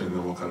more question and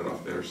then we'll cut it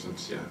off there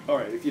since, yeah. All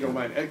right, if you don't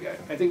mind.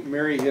 I think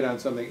Mary hit on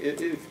something.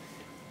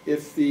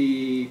 If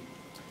the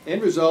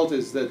end result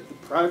is that the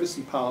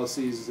privacy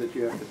policies that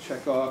you have to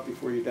check off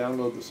before you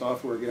download the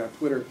software or get on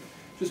Twitter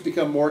just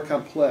become more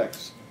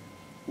complex,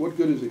 what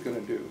good is it going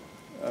to do?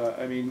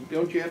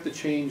 Don't you have to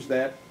change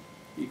that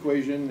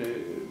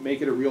equation,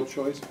 make it a real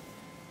choice?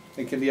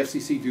 And can the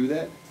FCC do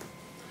that?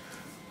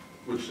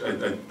 Which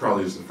I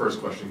probably is the first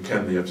question.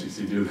 Can the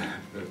FCC do that?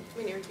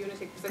 Eric, you want to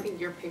take this? I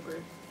think your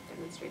paper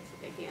demonstrates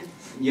that they can.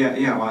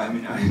 Yeah. Well,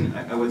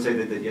 I would say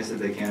that yes, that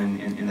they can,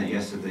 and that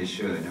yes, that they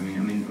should.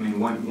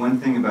 One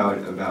thing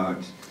about the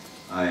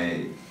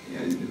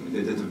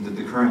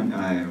current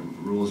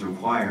rules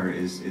require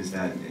is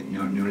that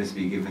notice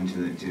be given to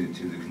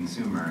the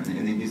consumer,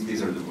 and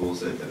these are the rules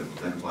that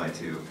apply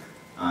to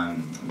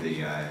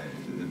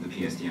the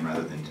PSTN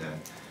rather than to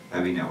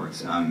heavy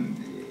networks.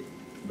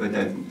 But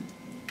that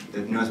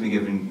notice be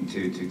given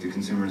to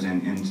consumers,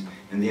 and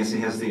the FCC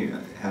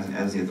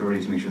has the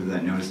authority to make sure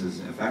that notice is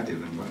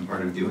effective, and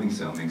part of doing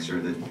so makes sure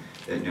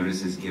that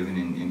notice is given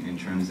in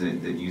terms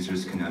that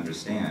users can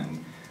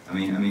understand. I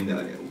mean,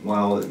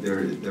 while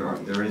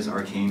there is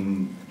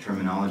arcane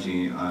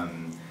terminology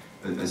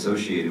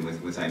associated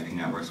with IP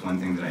networks, one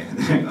thing that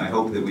I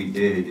hope that we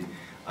did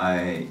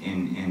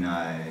in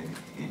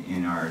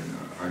our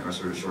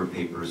sort of short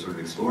paper, sort of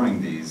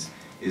exploring these,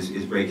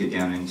 is break it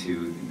down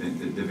into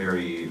the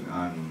very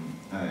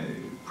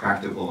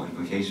practical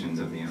implications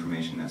of the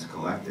information that's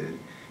collected.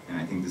 And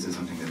I think this is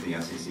something that the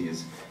FCC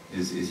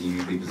is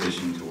uniquely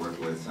positioned to work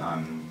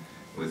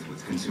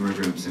with consumer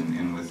groups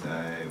and with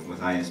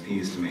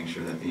ISPs to make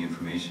sure that the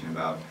information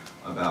about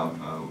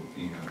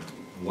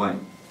what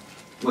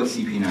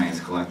CP9 is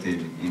collected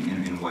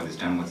and what is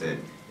done with it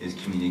is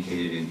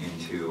communicated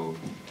into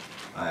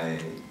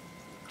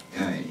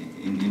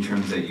in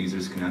terms that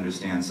users can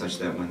understand, such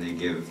that when they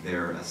give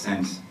their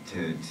assent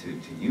to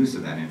use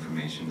of that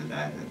information,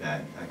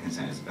 that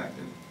consent is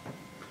effective.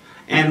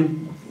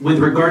 And with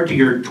regard to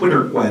your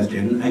Twitter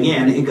question,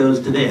 again, it goes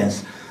to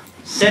this.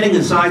 Setting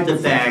aside the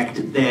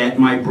fact that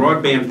my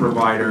broadband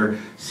provider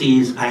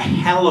sees a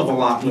hell of a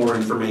lot more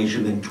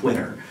information than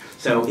Twitter.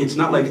 So it's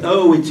not like,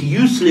 oh, it's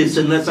useless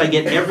unless I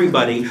get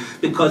everybody,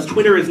 because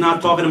Twitter is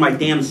not talking to my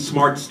damn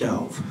smart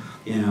stove.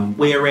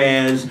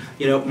 Whereas,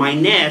 my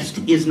Nest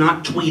is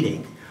not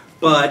tweeting,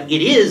 but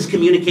it is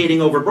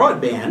communicating over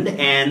broadband,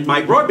 and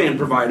my broadband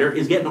provider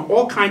is getting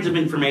all kinds of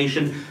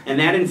information, and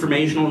that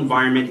informational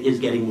environment is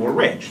getting more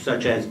rich,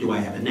 such as, do I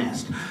have a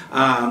Nest?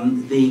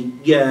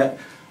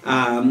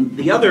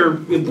 The other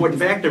important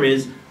factor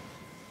is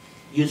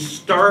you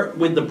start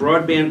with the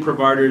broadband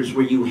providers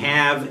where you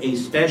have a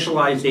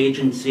specialized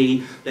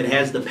agency that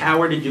has the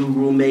power to do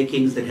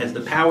rulemakings, that has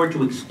the power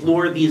to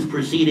explore these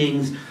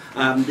proceedings,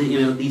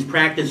 these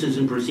practices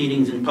and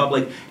proceedings in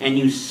public, and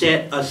you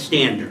set a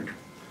standard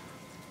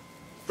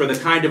for the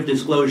kind of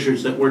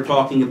disclosures that we're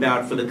talking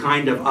about, for the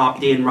kind of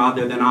opt-in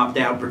rather than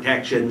opt-out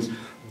protections,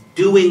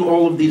 doing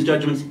all of these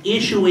judgments,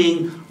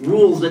 issuing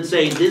rules that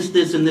say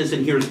this, and this,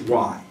 and here's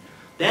why.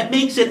 That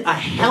makes it a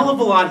hell of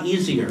a lot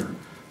easier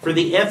for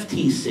the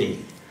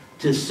FTC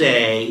to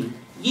say,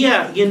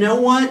 yeah, you know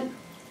what?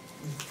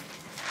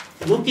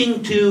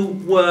 Looking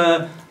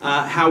to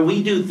how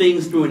we do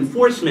things through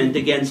enforcement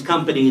against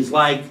companies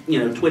like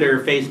Twitter,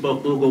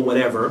 Facebook, Google,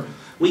 whatever,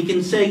 we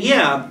can say,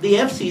 yeah, the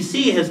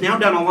FCC has now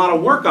done a lot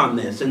of work on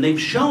this, and they've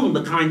shown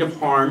the kind of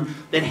harm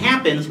that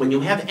happens when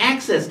you have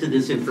access to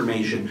this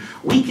information.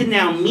 We can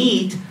now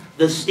meet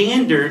the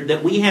standard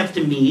that we have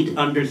to meet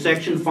under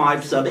Section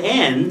 5 sub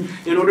N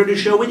in order to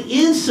show it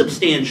is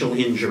substantial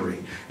injury,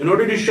 in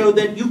order to show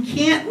that you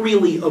can't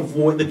really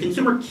avoid, the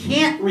consumer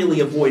can't really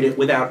avoid it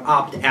without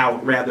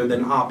opt-out rather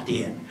than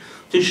opt-in,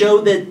 to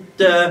show that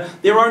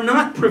there are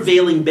not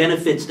prevailing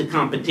benefits to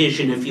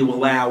competition if you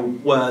allow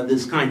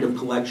this kind of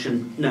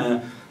collection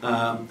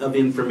of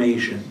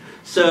information.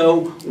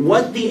 So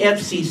what the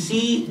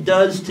FCC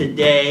does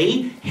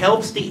today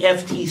helps the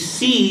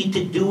FTC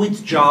to do its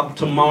job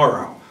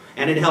tomorrow.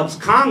 And it helps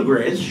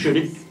Congress, should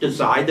it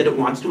decide that it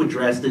wants to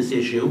address this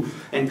issue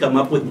and come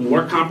up with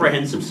more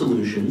comprehensive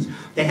solutions,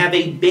 to have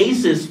a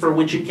basis for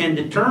which it can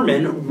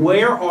determine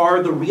where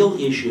are the real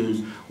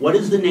issues, what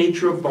is the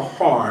nature of the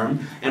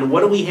harm, and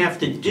what do we have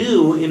to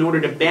do in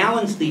order to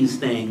balance these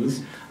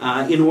things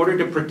in order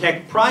to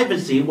protect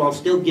privacy while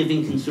still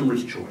giving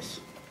consumers choice.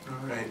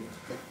 All right.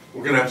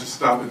 We're going to have to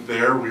stop it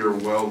there. We are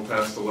well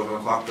past 11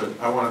 o'clock, but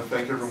I want to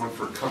thank everyone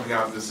for coming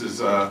out. This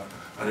is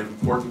an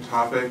important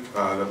topic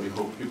that we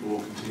hope people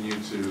will continue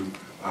to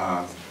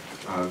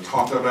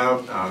talk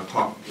about,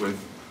 talk with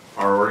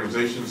our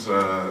organizations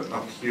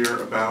up here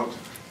about.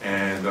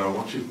 And why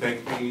don't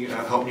you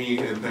help me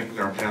in thanking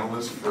our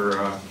panelists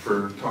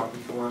for talking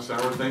for the last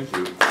hour. Thank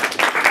you.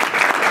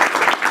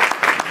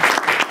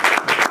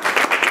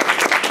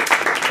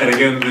 And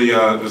again,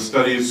 the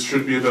studies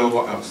should be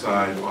available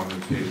outside on the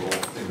table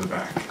in the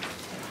back.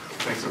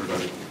 Thanks,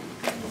 everybody.